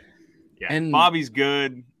 But yeah, and Bobby's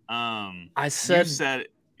good. Go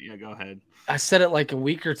ahead. I said it like a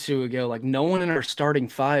week or two ago, like, no one in our starting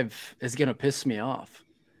five is going to piss me off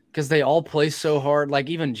because they all play so hard. Like,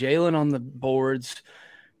 even Jalen on the boards,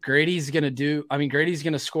 Grady's going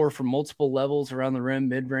to score from multiple levels around the rim,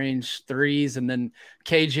 mid-range threes, and then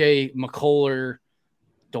KJ, McCullough,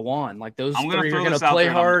 DeJuan. Like, those three are going to play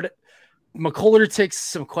hard. McCullough takes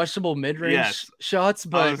some questionable mid-range shots,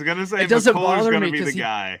 but I was gonna say, it doesn't bother me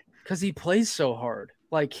because he plays so hard.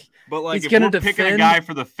 But if we're picking a guy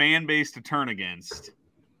for the fan base to turn against,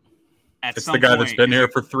 it's the guy that's been here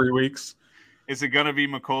for 3 weeks. Is it going to be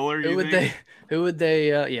McCullough? Who would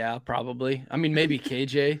they? Yeah, probably. I mean, maybe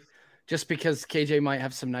KJ, just because KJ might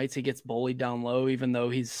have some nights he gets bullied down low, even though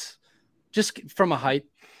he's just from a height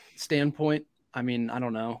standpoint. I mean, I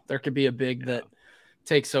don't know. There could be a big that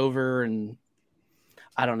takes over, and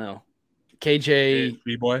I don't know. KJ,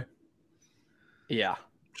 B-boy. Yeah.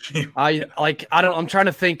 I'm trying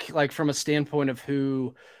to think, like, from a standpoint of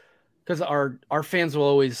who, because our fans will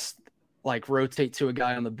always like rotate to a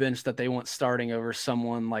guy on the bench that they want starting over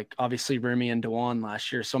someone like obviously Remy and DeJuan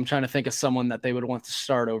last year. So I'm trying to think of someone that they would want to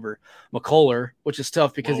start over McCullough, which is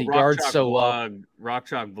tough because he guards so well. Rock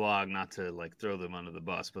Chalk blog, not to like throw them under the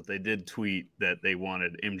bus, but they did tweet that they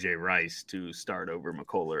wanted MJ Rice to start over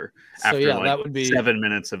McCullough after that would be 7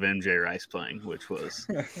 minutes of MJ Rice playing, which was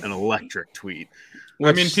an electric tweet.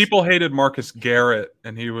 I mean, people hated Marcus Garrett,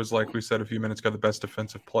 and he was, like we said a few minutes ago, the best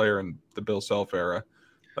defensive player in the Bill Self era.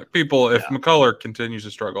 Like, if McCullough continues to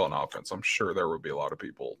struggle on offense, I'm sure there will be a lot of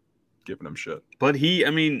people giving him shit. But he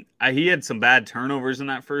had some bad turnovers in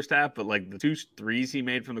that first half, but like the 2 threes he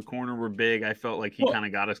made from the corner were big. I felt like he kind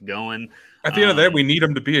of got us going. At the end of the day, we need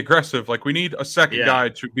him to be aggressive. Like, we need a second guy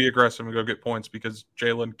to be aggressive and go get points because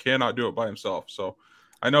Jalen cannot do it by himself. So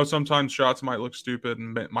I know sometimes shots might look stupid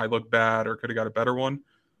and might look bad or could have got a better one,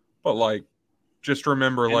 but like, just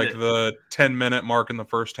remember the 10-minute mark in the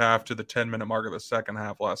first half to the 10-minute mark of the second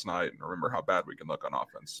half last night, and remember how bad we can look on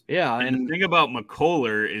offense. Yeah, and the thing about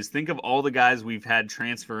McCullough is think of all the guys we've had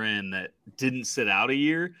transfer in that didn't sit out a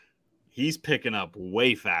year. He's picking up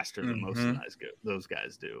way faster than most of those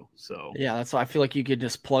guys do. So yeah, that's why I feel like you could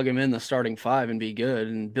just plug him in the starting 5 and be good.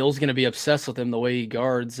 And Bill's going to be obsessed with him the way he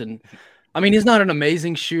guards. And I mean, he's not an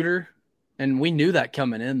amazing shooter, and we knew that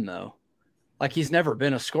coming in though. Like, he's never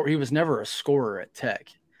been a scorer. He was never a scorer at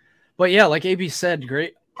Tech. But, yeah, like AB said,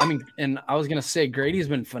 great. I mean, and I was going to say Grady's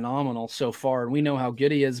been phenomenal so far, and we know how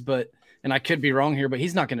good he is. And I could be wrong here, but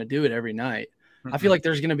he's not going to do it every night. I feel like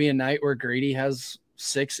there's going to be a night where Grady has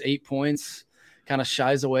 6-8 points, kind of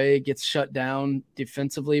shies away, gets shut down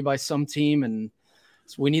defensively by some team. And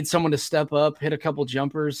so we need someone to step up, hit a couple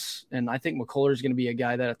jumpers. And I think McCullough is going to be a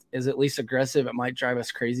guy that is at least aggressive. It might drive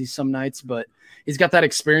us crazy some nights, but he's got that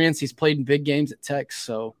experience. He's played in big games at Tech.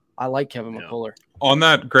 So I like Kevin McCullough. On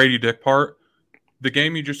that Grady Dick part, the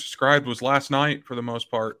game you just described was last night for the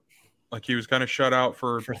most part. Like he was kind of shut out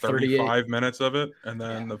for 35 minutes of it, and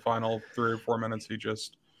then the final 3 or 4 minutes he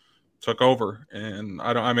just took over. And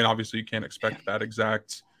I mean, obviously you can't expect that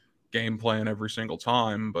exact game plan every single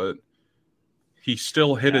time, but he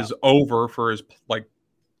still hit his over for his like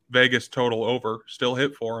Vegas total over, still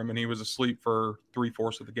hit for him, and he was asleep for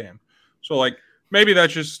 3/4 of the game. So like maybe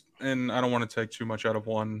that's just, and I don't want to take too much out of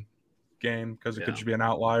one game because it could just be an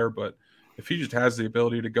outlier, but if he just has the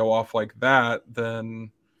ability to go off like that,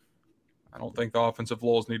 then I don't think the offensive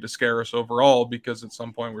lulls need to scare us overall, because at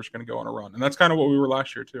some point we're just going to go on a run. And that's kind of what we were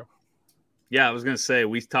last year too. Yeah, I was going to say,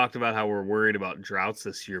 we talked about how we're worried about droughts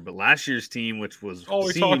this year, but last year's team, which was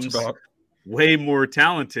way more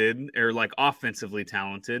talented, or like offensively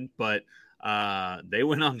talented, but they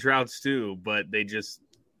went on droughts too, but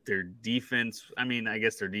their defense, I mean, I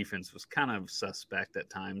guess their defense was kind of suspect at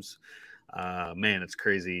times. Man, it's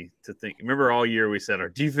crazy to think. Remember all year we said our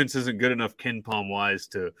defense isn't good enough KenPom wise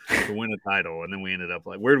to win a title, and then we ended up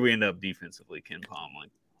like, where did we end up defensively, KenPom? Like,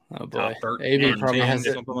 oh boy, AB probably has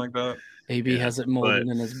it, something like that. AB has it molded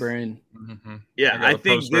in his brain. Mm-hmm. Yeah, I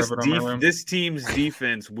think this team's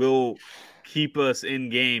defense will keep us in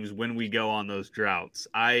games when we go on those droughts.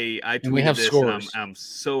 I tweeted we have this, scores. And I'm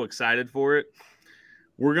so excited for it.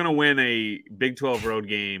 We're going to win a Big 12 road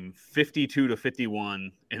game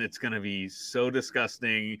 52-51, and it's going to be so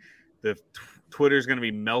disgusting. The Twitter's going to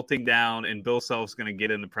be melting down, and Bill Self's going to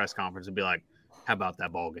get in the press conference and be like, how about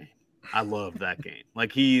that ball game? I love that game.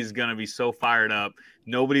 Like, he's going to be so fired up.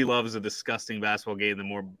 Nobody loves a disgusting basketball game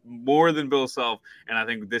more than Bill Self, and I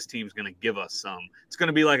think this team's going to give us some. It's going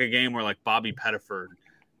to be like a game where, like, Bobby Pettiford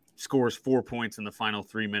scores 4 points in the final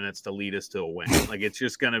 3 minutes to lead us to a win. Like, it's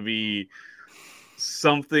just going to be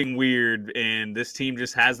something weird, and this team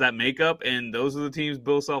just has that makeup, and those are the teams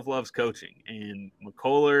Bill Self loves coaching. And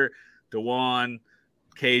McCullough, DeJuan,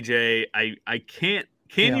 KJ, I can't.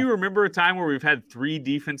 Can you remember a time where we've had 3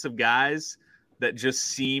 defensive guys that just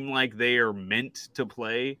seem like they are meant to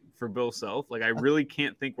play for Bill Self? Like, I really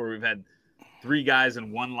can't think where we've had 3 guys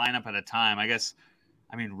in one lineup at a time. I guess,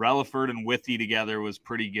 I mean, Relaford and Withey together was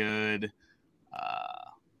pretty good.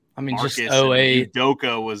 I mean, Marcus just 08.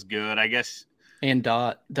 Udoka was good, I guess. And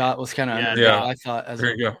Dot was kind of I thought, as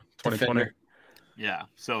there you go, 2020. Defender. Yeah,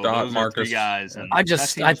 so Dot, those Marcus. are 3 guys, and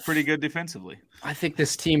I pretty good defensively. I think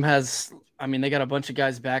this team has. I mean, they got a bunch of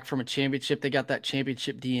guys back from a championship. They got that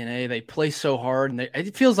championship DNA. They play so hard, and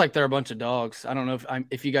it feels like they're a bunch of dogs. I don't know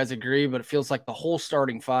if you guys agree, but it feels like the whole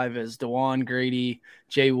starting 5 is DeJuan, Grady,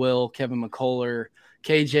 Jay Will, Kevin McCullough,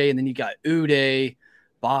 KJ, and then you got Uday,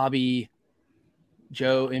 Bobby,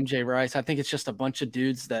 Joe, MJ Rice. I think it's just a bunch of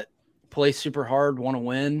dudes that play super hard, want to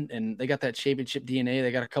win, and they got that championship DNA.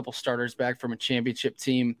 They got a couple starters back from a championship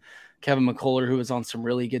team. Kevin McCullough, who was on some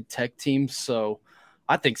really good Tech teams. So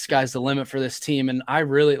I think sky's the limit for this team, and I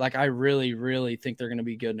really, really think they're going to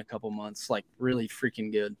be good in a couple months, like really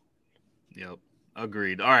freaking good. Yep,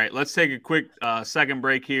 agreed. All right, let's take a quick second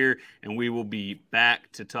break here, and we will be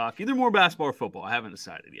back to talk either more basketball or football. I haven't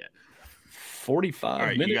decided yet. 45 All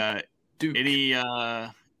right, minutes. You got Duke.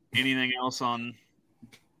 anything else on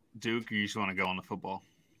Duke, or you just want to go on the football?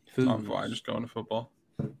 I'm fine, just going to football.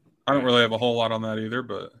 I don't really have a whole lot on that either,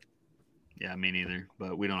 but yeah, me neither.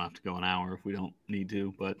 But we don't have to go an hour if we don't need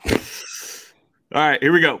to. But all right,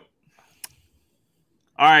 here we go.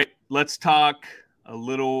 All right, let's talk a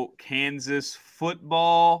little Kansas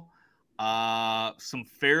football. Some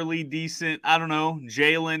fairly decent, I don't know,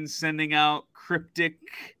 Jalen sending out cryptic,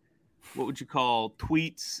 what would you call,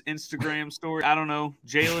 tweets, Instagram story? I don't know.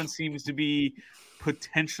 Jalen seems to be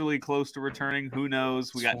potentially close to returning. Who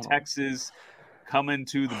knows? We got Texas coming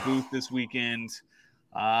to the booth this weekend.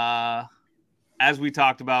 As we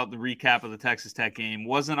talked about, the recap of the Texas Tech game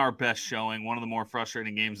wasn't our best showing, one of the more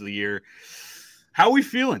frustrating games of the year. How are we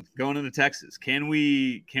feeling going into Texas? Can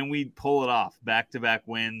we pull it off? Back-to-back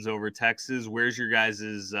wins over Texas. Where's your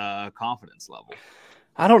guys' confidence level?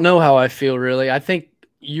 I don't know how I feel, really. I think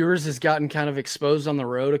Ewers has gotten kind of exposed on the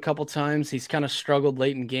road a couple times. He's kind of struggled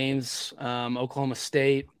late in games. Oklahoma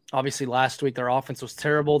State, obviously last week, their offense was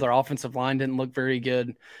terrible. Their offensive line didn't look very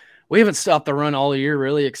good. We haven't stopped the run all year,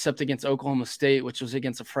 really, except against Oklahoma State, which was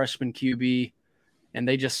against a freshman QB, and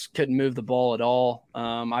they just couldn't move the ball at all.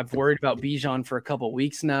 I've worried about Bijan for a couple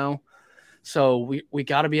weeks now, so we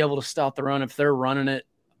got to be able to stop the run. If they're running it,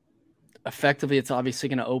 effectively, it's obviously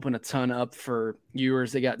going to open a ton up for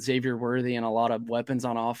Ewers. They got Xavier Worthy and a lot of weapons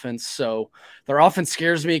on offense. So their offense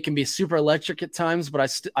scares me. It can be super electric at times,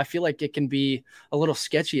 but I feel like it can be a little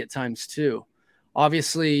sketchy at times too.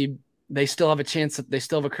 Obviously, they still have a chance. They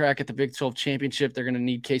still have a crack at the Big 12 championship. They're going to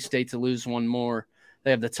need K-State to lose one more.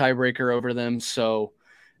 They have the tiebreaker over them. So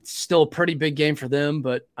it's still a pretty big game for them.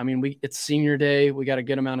 But, I mean, it's senior day. We got a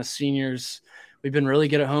good amount of seniors. We've been really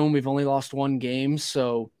good at home. We've only lost one game.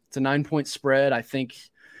 So it's a 9-point spread. I think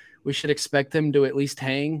we should expect them to at least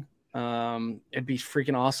hang. It'd be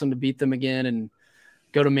freaking awesome to beat them again and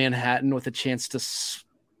go to Manhattan with a chance to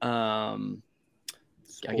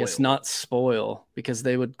I guess not spoil, because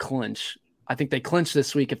they would clinch. I think they clinch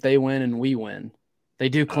this week if they win and we win. They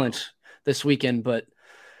do clinch this weekend, but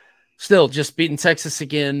still just beating Texas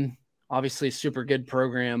again, obviously a super good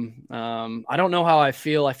program. I don't know how I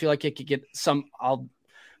feel. I feel like it could get I'll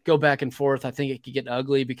go back and forth. I think it could get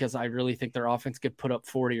ugly because I really think their offense could put up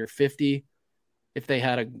 40 or 50 if they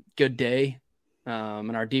had a good day.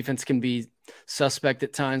 And our defense can be suspect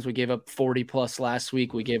at times. We gave up 40 plus last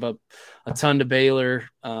week. We gave up a ton to Baylor.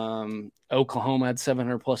 Oklahoma had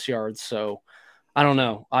 700 plus yards. So I don't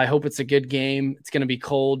know. I hope it's a good game. It's going to be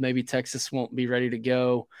cold. Maybe Texas won't be ready to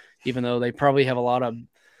go, even though they probably have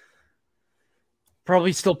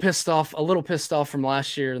probably still a little pissed off from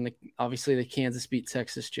last year. And obviously the Kansas beat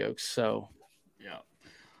Texas jokes. So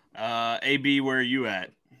yeah. AB, where are you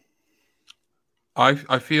at? I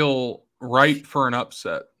feel right for an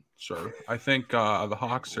upset, sir. I think the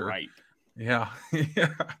Hawks are right. Yeah.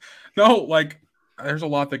 No, like there's a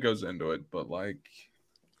lot that goes into it, but like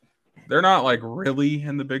they're not like really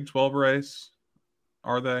in the Big 12 race,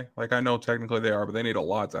 are they? Like I know technically they are, but they need a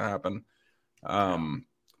lot to happen.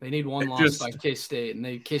 They need one loss by K-State,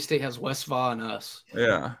 and K-State has West Va and us.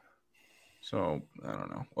 Yeah. So I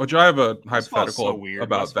don't know. Which I have a hypothetical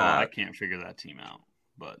about West that. I can't figure that team out,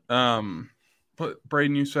 but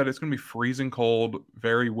Braden, you said it's going to be freezing cold,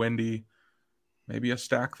 very windy. Maybe a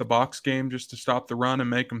stack the box game just to stop the run and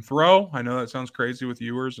make him throw. I know that sounds crazy with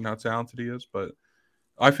Ewers and how talented he is, but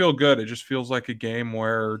I feel good. It just feels like a game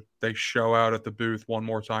where they show out at the booth one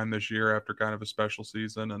more time this year after kind of a special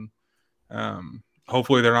season. And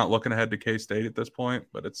hopefully they're not looking ahead to K-State at this point,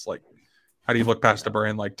 but it's like, how do you look past a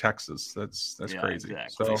brand like Texas? That's crazy.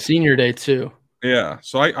 Exactly. So senior day too. Yeah,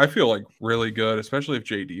 so I feel like really good, especially if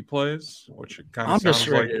JD plays, which it kind of sounds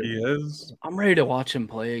like he is. I'm ready to watch him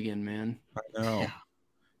play again, man. I know. Yeah.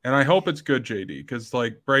 And I hope it's good, JD, because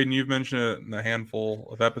like Braden, you've mentioned it in a handful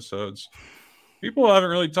of episodes. People haven't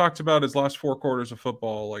really talked about his last 4 quarters of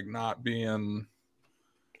football, like not being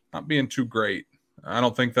too great. I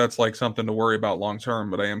don't think that's like something to worry about long term,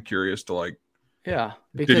 but I am curious to like, did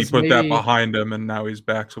he put that behind him and now he's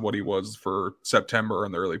back to what he was for September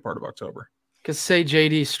and the early part of October? Because say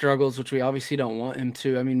JD struggles, which we obviously don't want him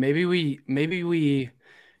to. I mean, maybe we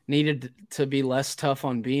needed to be less tough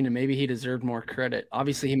on Bean, and maybe he deserved more credit.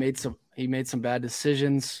 Obviously, he made some bad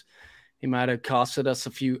decisions. He might have costed us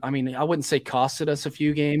a few. I mean, I wouldn't say costed us a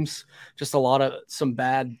few games. Just some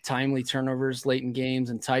bad timely turnovers late in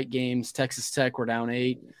games and tight games. Texas Tech, we're down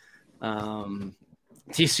 8.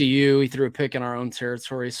 TCU, he threw a pick in our own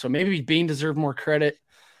territory. So maybe Bean deserved more credit.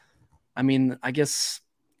 I mean, I guess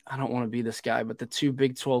I don't want to be this guy, but the 2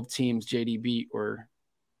 Big 12 teams JD beat were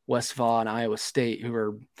West Va and Iowa State, who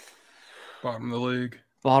were bottom of the league.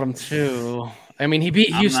 Bottom 2. I mean, he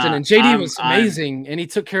beat Houston, and JD was amazing, and he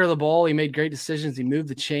took care of the ball. He made great decisions. He moved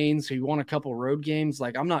the chains. He won a couple road games.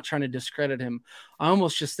 Like, I'm not trying to discredit him. I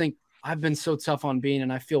almost just think I've been so tough on Bean,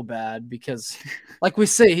 and I feel bad because, like we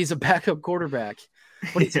say, he's a backup quarterback.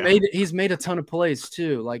 But he's made a ton of plays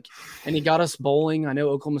too. Like, and he got us bowling. I know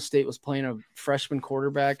Oklahoma State was playing a freshman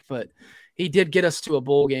quarterback, but he did get us to a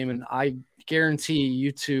bowl game. And I guarantee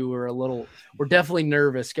you two we're definitely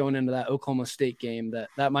nervous going into that Oklahoma State game.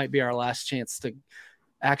 That might be our last chance to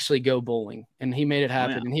actually go bowling. And he made it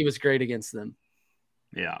happen, and he was great against them.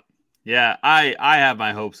 Yeah. Yeah. I have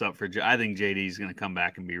my hopes up I think JD is going to come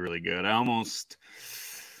back and be really good.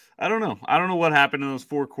 I don't know. I don't know what happened in those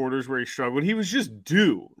 4 quarters where he struggled. He was just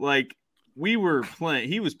due. Like, he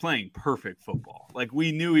was playing perfect football. Like,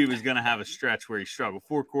 we knew he was going to have a stretch where he struggled.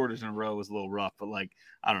 4 quarters in a row was a little rough, but like,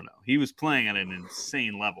 I don't know. He was playing at an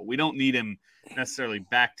insane level. We don't need him necessarily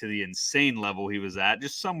back to the insane level he was at,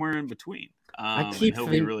 just somewhere in between. He'll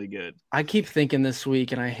be really good. I keep thinking this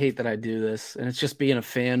week, and I hate that I do this, and it's just being a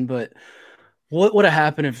fan, but what would have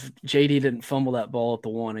happened if JD didn't fumble that ball at the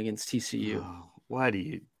 1 against TCU? Oh, why do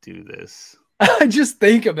you do this? I just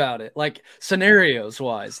think about it, like scenarios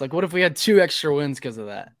wise. Like, what if we had 2 extra wins because of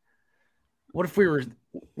that? What if we were?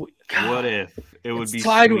 God, what if it would be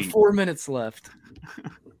tied sweet. with 4 minutes left?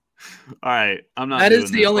 All right, I'm not. That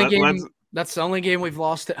is the only game. That's the only game we've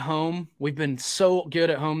lost at home. We've been so good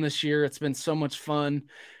at home this year. It's been so much fun.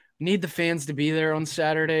 Need the fans to be there on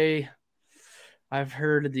Saturday. I've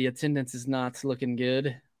heard the attendance is not looking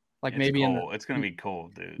good. Like maybe it's going to be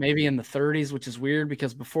cold, dude. Maybe in the 30s, which is weird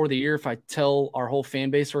because before the year, if I tell our whole fan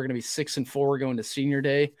base we're going to be 6-4 going to senior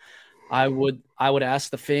day, I would ask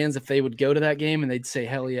the fans if they would go to that game, and they'd say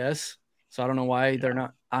hell yes. So I don't know why they're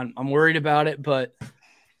not. I'm worried about it, but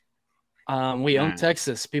we own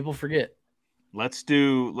Texas. People forget.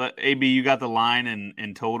 AB, you got the line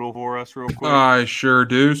in total for us real quick? I sure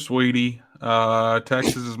do, sweetie.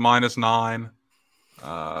 Texas is -9.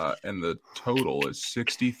 And the total is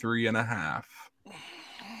 63.5.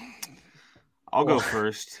 I'll go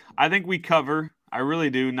first. I think we cover. I really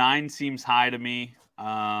do. 9 seems high to me.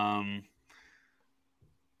 I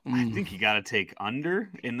think you got to take under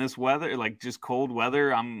in this weather, like just cold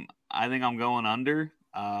weather. I think I'm going under.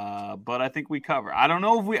 But I think we cover. I don't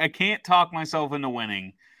know if I can't talk myself into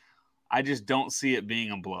winning. I just don't see it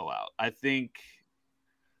being a blowout. I think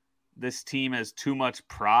this team has too much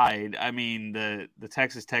pride. I mean, the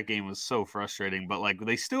Texas Tech game was so frustrating, but like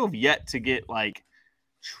they still have yet to get like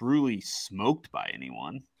truly smoked by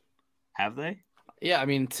anyone. Have they? Yeah, I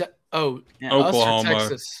mean, Oklahoma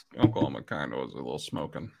kind of was a little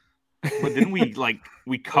smoking. But then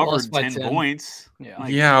we covered 10 points.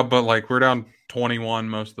 Yeah, but like we're down 21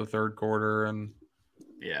 most of the third quarter, and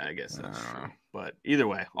yeah, I guess that's true. But either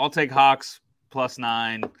way, I'll take Hawks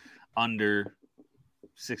 +9 under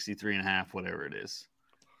 63.5, whatever it is.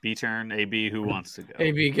 B-turn, AB, who wants to go?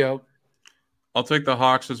 AB, go. I'll take the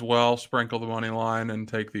Hawks as well, sprinkle the money line, and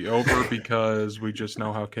take the over because we just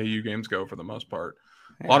know how KU games go for the most part.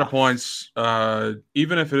 A lot of points,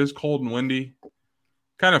 even if it is cold and windy.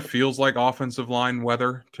 Kind of feels like offensive line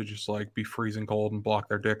weather to just like be freezing cold and block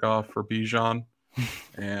their dick off for Bijan.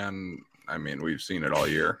 And I mean, we've seen it all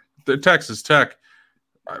year. The Texas Tech,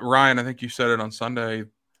 Ryan, I think you said it on Sunday.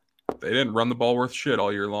 They didn't run the ball worth shit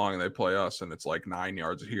all year long, and they play us, and it's like 9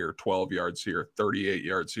 yards here, 12 yards here, 38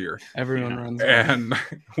 yards here. Everyone runs. And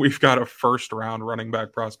we've got a first-round running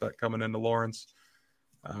back prospect coming into Lawrence.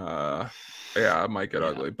 It might get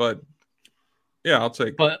ugly, but yeah, I'll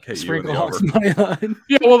take KU in the over.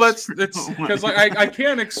 Yeah, well, it's because I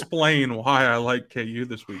can't explain why I like KU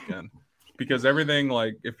this weekend, because everything,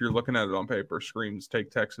 like if you're looking at it on paper, screams take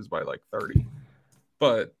Texas by like 30,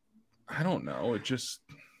 but I don't know. It just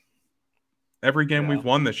every game we've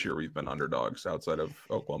won this year, we've been underdogs outside of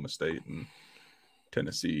Oklahoma State and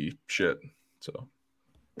Tennessee shit. So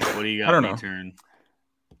what do you got? I don't know. Turn?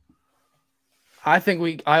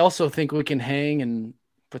 I also think we can hang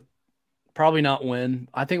but probably not win.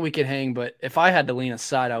 I think we can hang, but if I had to lean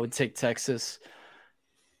aside, I would take Texas.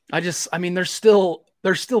 I mean, they're still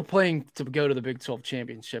playing to go to the Big 12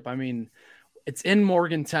 championship. I mean, it's in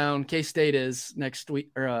Morgantown. K-State is next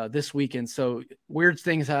week or this weekend. So weird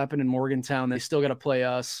things happen in Morgantown. They still got to play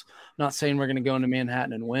us. I'm not saying we're going to go into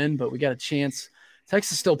Manhattan and win, but we got a chance.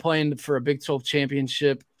 Texas still playing for a Big 12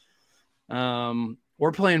 championship.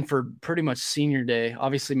 We're playing for pretty much senior day,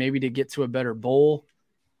 obviously maybe to get to a better bowl.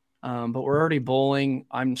 But we're already bowling.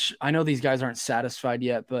 I know these guys aren't satisfied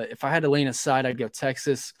yet, but if I had to lean aside, I'd go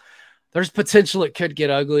Texas. There's potential it could get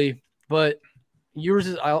ugly, but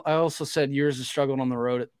I also said yours is struggling on the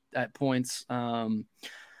road at points. And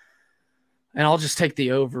I'll just take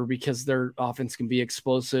the over because their offense can be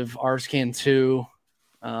explosive. Ours can too.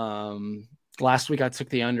 Last week I took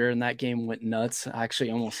the under and that game went nuts. I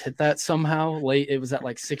actually almost hit that somehow late. It was at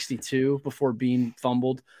like 62 before Bean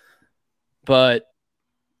fumbled. But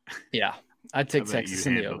yeah, I'd take Texas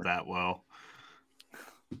in the over. That well.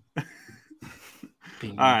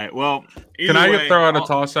 All right. Well, can I throw out a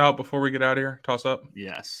toss out before we get out of here? Toss up?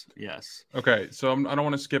 Yes. Okay. So I don't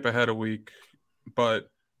want to skip ahead a week,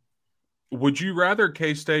 but would you rather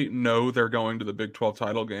K-State know they're going to the Big 12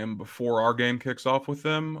 title game before our game kicks off with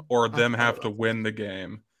them, or them have to win the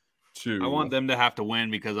game? I want them to have to win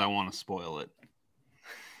because I want to spoil it.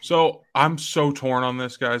 So I'm so torn on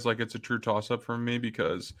this, guys. Like it's a true toss-up for me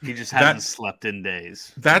because he just hasn't slept in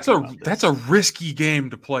days. That's a risky game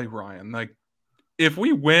to play, Ryan. Like if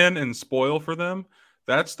we win and spoil for them,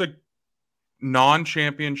 that's the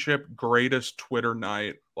non-championship greatest Twitter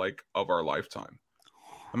night like of our lifetime.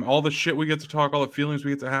 I mean, all the shit we get to talk, all the feelings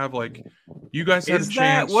we get to have, like you guys had a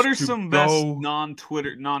chance. What are some best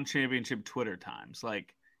non-championship Twitter times?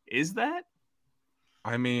 Like, is that?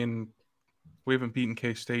 I mean, we haven't beaten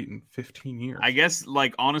K-State in 15 years. I guess,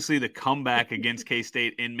 like, honestly, the comeback against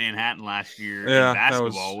K-State in Manhattan last year in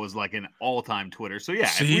basketball was like an all-time Twitter. So, yeah,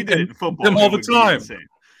 if we did it in football, them all the time.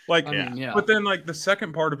 Like, I mean, but then, like, the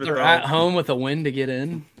second part of it, they're at home with a win to get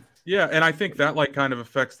in. Yeah, and I think that like kind of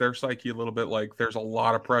affects their psyche a little bit. Like there's a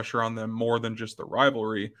lot of pressure on them more than just the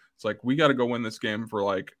rivalry. It's like we got to go win this game for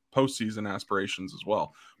like postseason aspirations as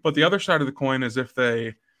well. But the other side of the coin is if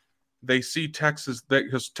they see Texas,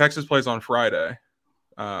 because Texas plays on Friday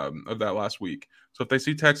of that last week. So if they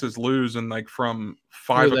see Texas lose and like from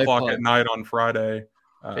 5 o'clock at night on Friday,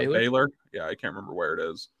 Baylor, yeah, I can't remember where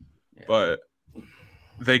it is, but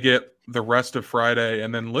they get the rest of Friday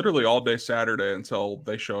and then literally all day Saturday until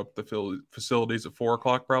they show up at the facilities at 4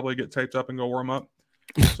 o'clock, probably get taped up and go warm up.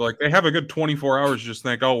 So like they have a good 24 hours to just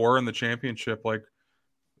think, oh, we're in the championship. Like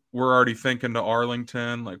we're already thinking to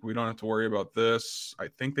Arlington. Like we don't have to worry about this. I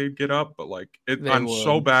think they'd get up, but like I'm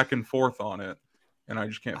so back and forth on it. And I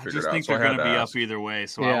just can't figure it out. I just think they're going to be up either way.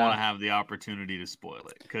 So I want to have the opportunity to spoil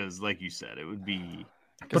it. Because like you said, it would be.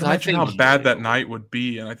 But imagine how bad that night would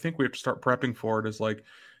be. And I think we have to start prepping for it. Is like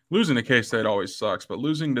losing to K-State always sucks. But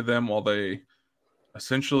losing to them while they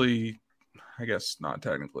essentially, I guess not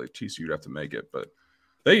technically, TCU'd have to make it. But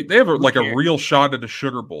they have a real shot at a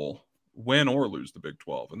Sugar Bowl, win or lose the Big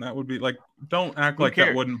 12. And that would be like, don't act like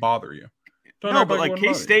that wouldn't bother you. No, but like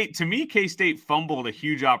K-State, to me, K-State fumbled a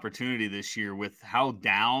huge opportunity this year with how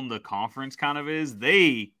down the conference kind of is.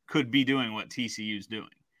 They could be doing what TCU's doing.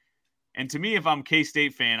 And to me, if I'm a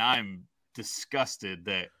K-State fan, I'm disgusted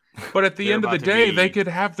that. But at the end of the day, they could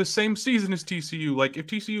have the same season as TCU. Like if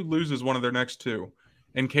TCU loses one of their next two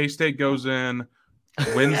and K-State goes in,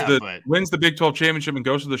 wins the Big 12 championship and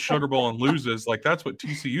goes to the Sugar Bowl and loses, like that's what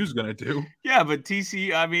TCU's going to do. Yeah, but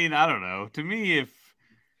TCU, I mean, I don't know. To me, if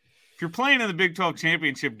you're playing in the Big 12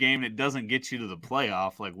 championship game and it doesn't get you to the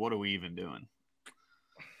playoff, like what are we even doing?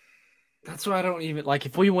 That's why I don't even like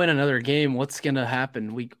if we win another game, what's going to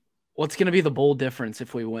happen? What's going to be the bowl difference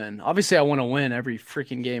if we win? Obviously, I want to win every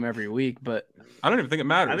freaking game every week, but I don't even think it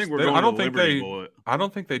matters. I think we're going I don't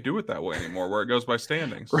think they do it that way anymore, where it goes by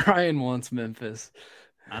standings. Ryan wants Memphis.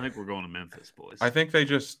 I think we're going to Memphis, boys. I think they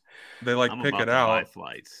like I'm pick about it to out. buy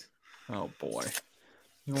flights. Oh boy.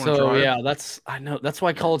 So yeah, that's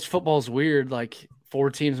why college football is weird. Like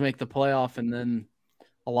 4 teams make the playoff, and then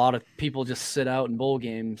a lot of people just sit out in bowl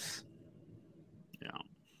games. Yeah.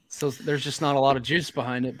 So there's just not a lot of juice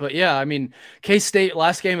behind it. But yeah, I mean, K-State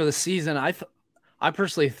last game of the season, I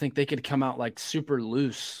personally think they could come out like super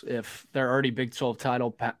loose if they're already Big 12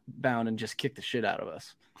 title bound and just kick the shit out of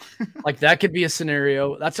us. Like that could be a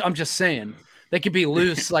scenario. I'm just saying they could be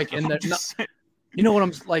loose, like in the. You know what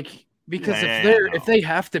I'm like. Because if they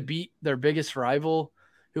have to beat their biggest rival,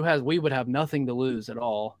 we would have nothing to lose at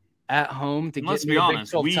all at home to get to a Big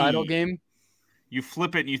 12 title game. You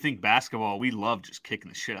flip it and you think basketball, we love just kicking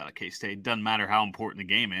the shit out of K-State. It doesn't matter how important the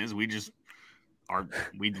game is. We'd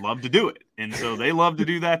love to do it. And so they love to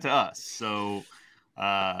do that to us. So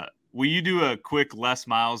will you do a quick Les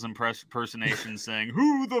Miles impersonation saying,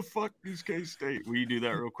 who the fuck is K-State? Will you do that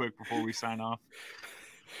real quick before we sign off?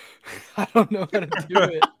 I don't know how to do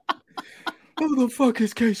it. Who the fuck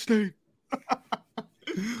is K-State?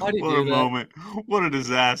 What a moment. What a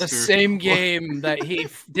disaster. The same game that he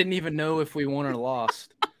didn't even know if we won or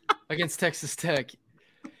lost against Texas Tech,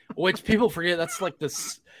 which people forget. That's like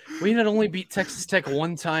this. We had only beat Texas Tech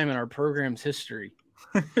one time in our program's history.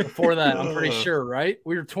 Before that, I'm pretty sure, right?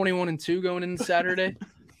 We were 21-2 going into Saturday.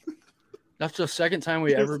 That's the second time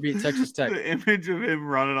we ever beat Texas Tech. The image of him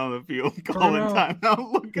running on the field, calling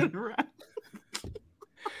timeout, looking around.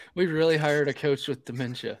 We really hired a coach with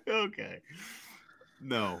dementia. Okay.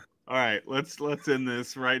 No. All right. Let's end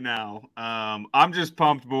this right now. I'm just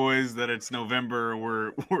pumped, boys, that it's November.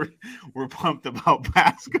 We're pumped about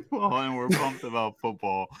basketball and we're pumped about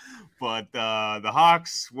football. But the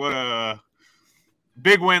Hawks, what a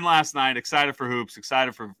big win last night. Excited for hoops.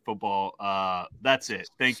 Excited for football. That's it.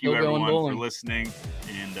 Thank you, everyone, for listening.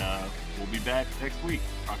 And we'll be back next week.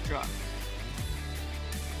 Rock Chalk.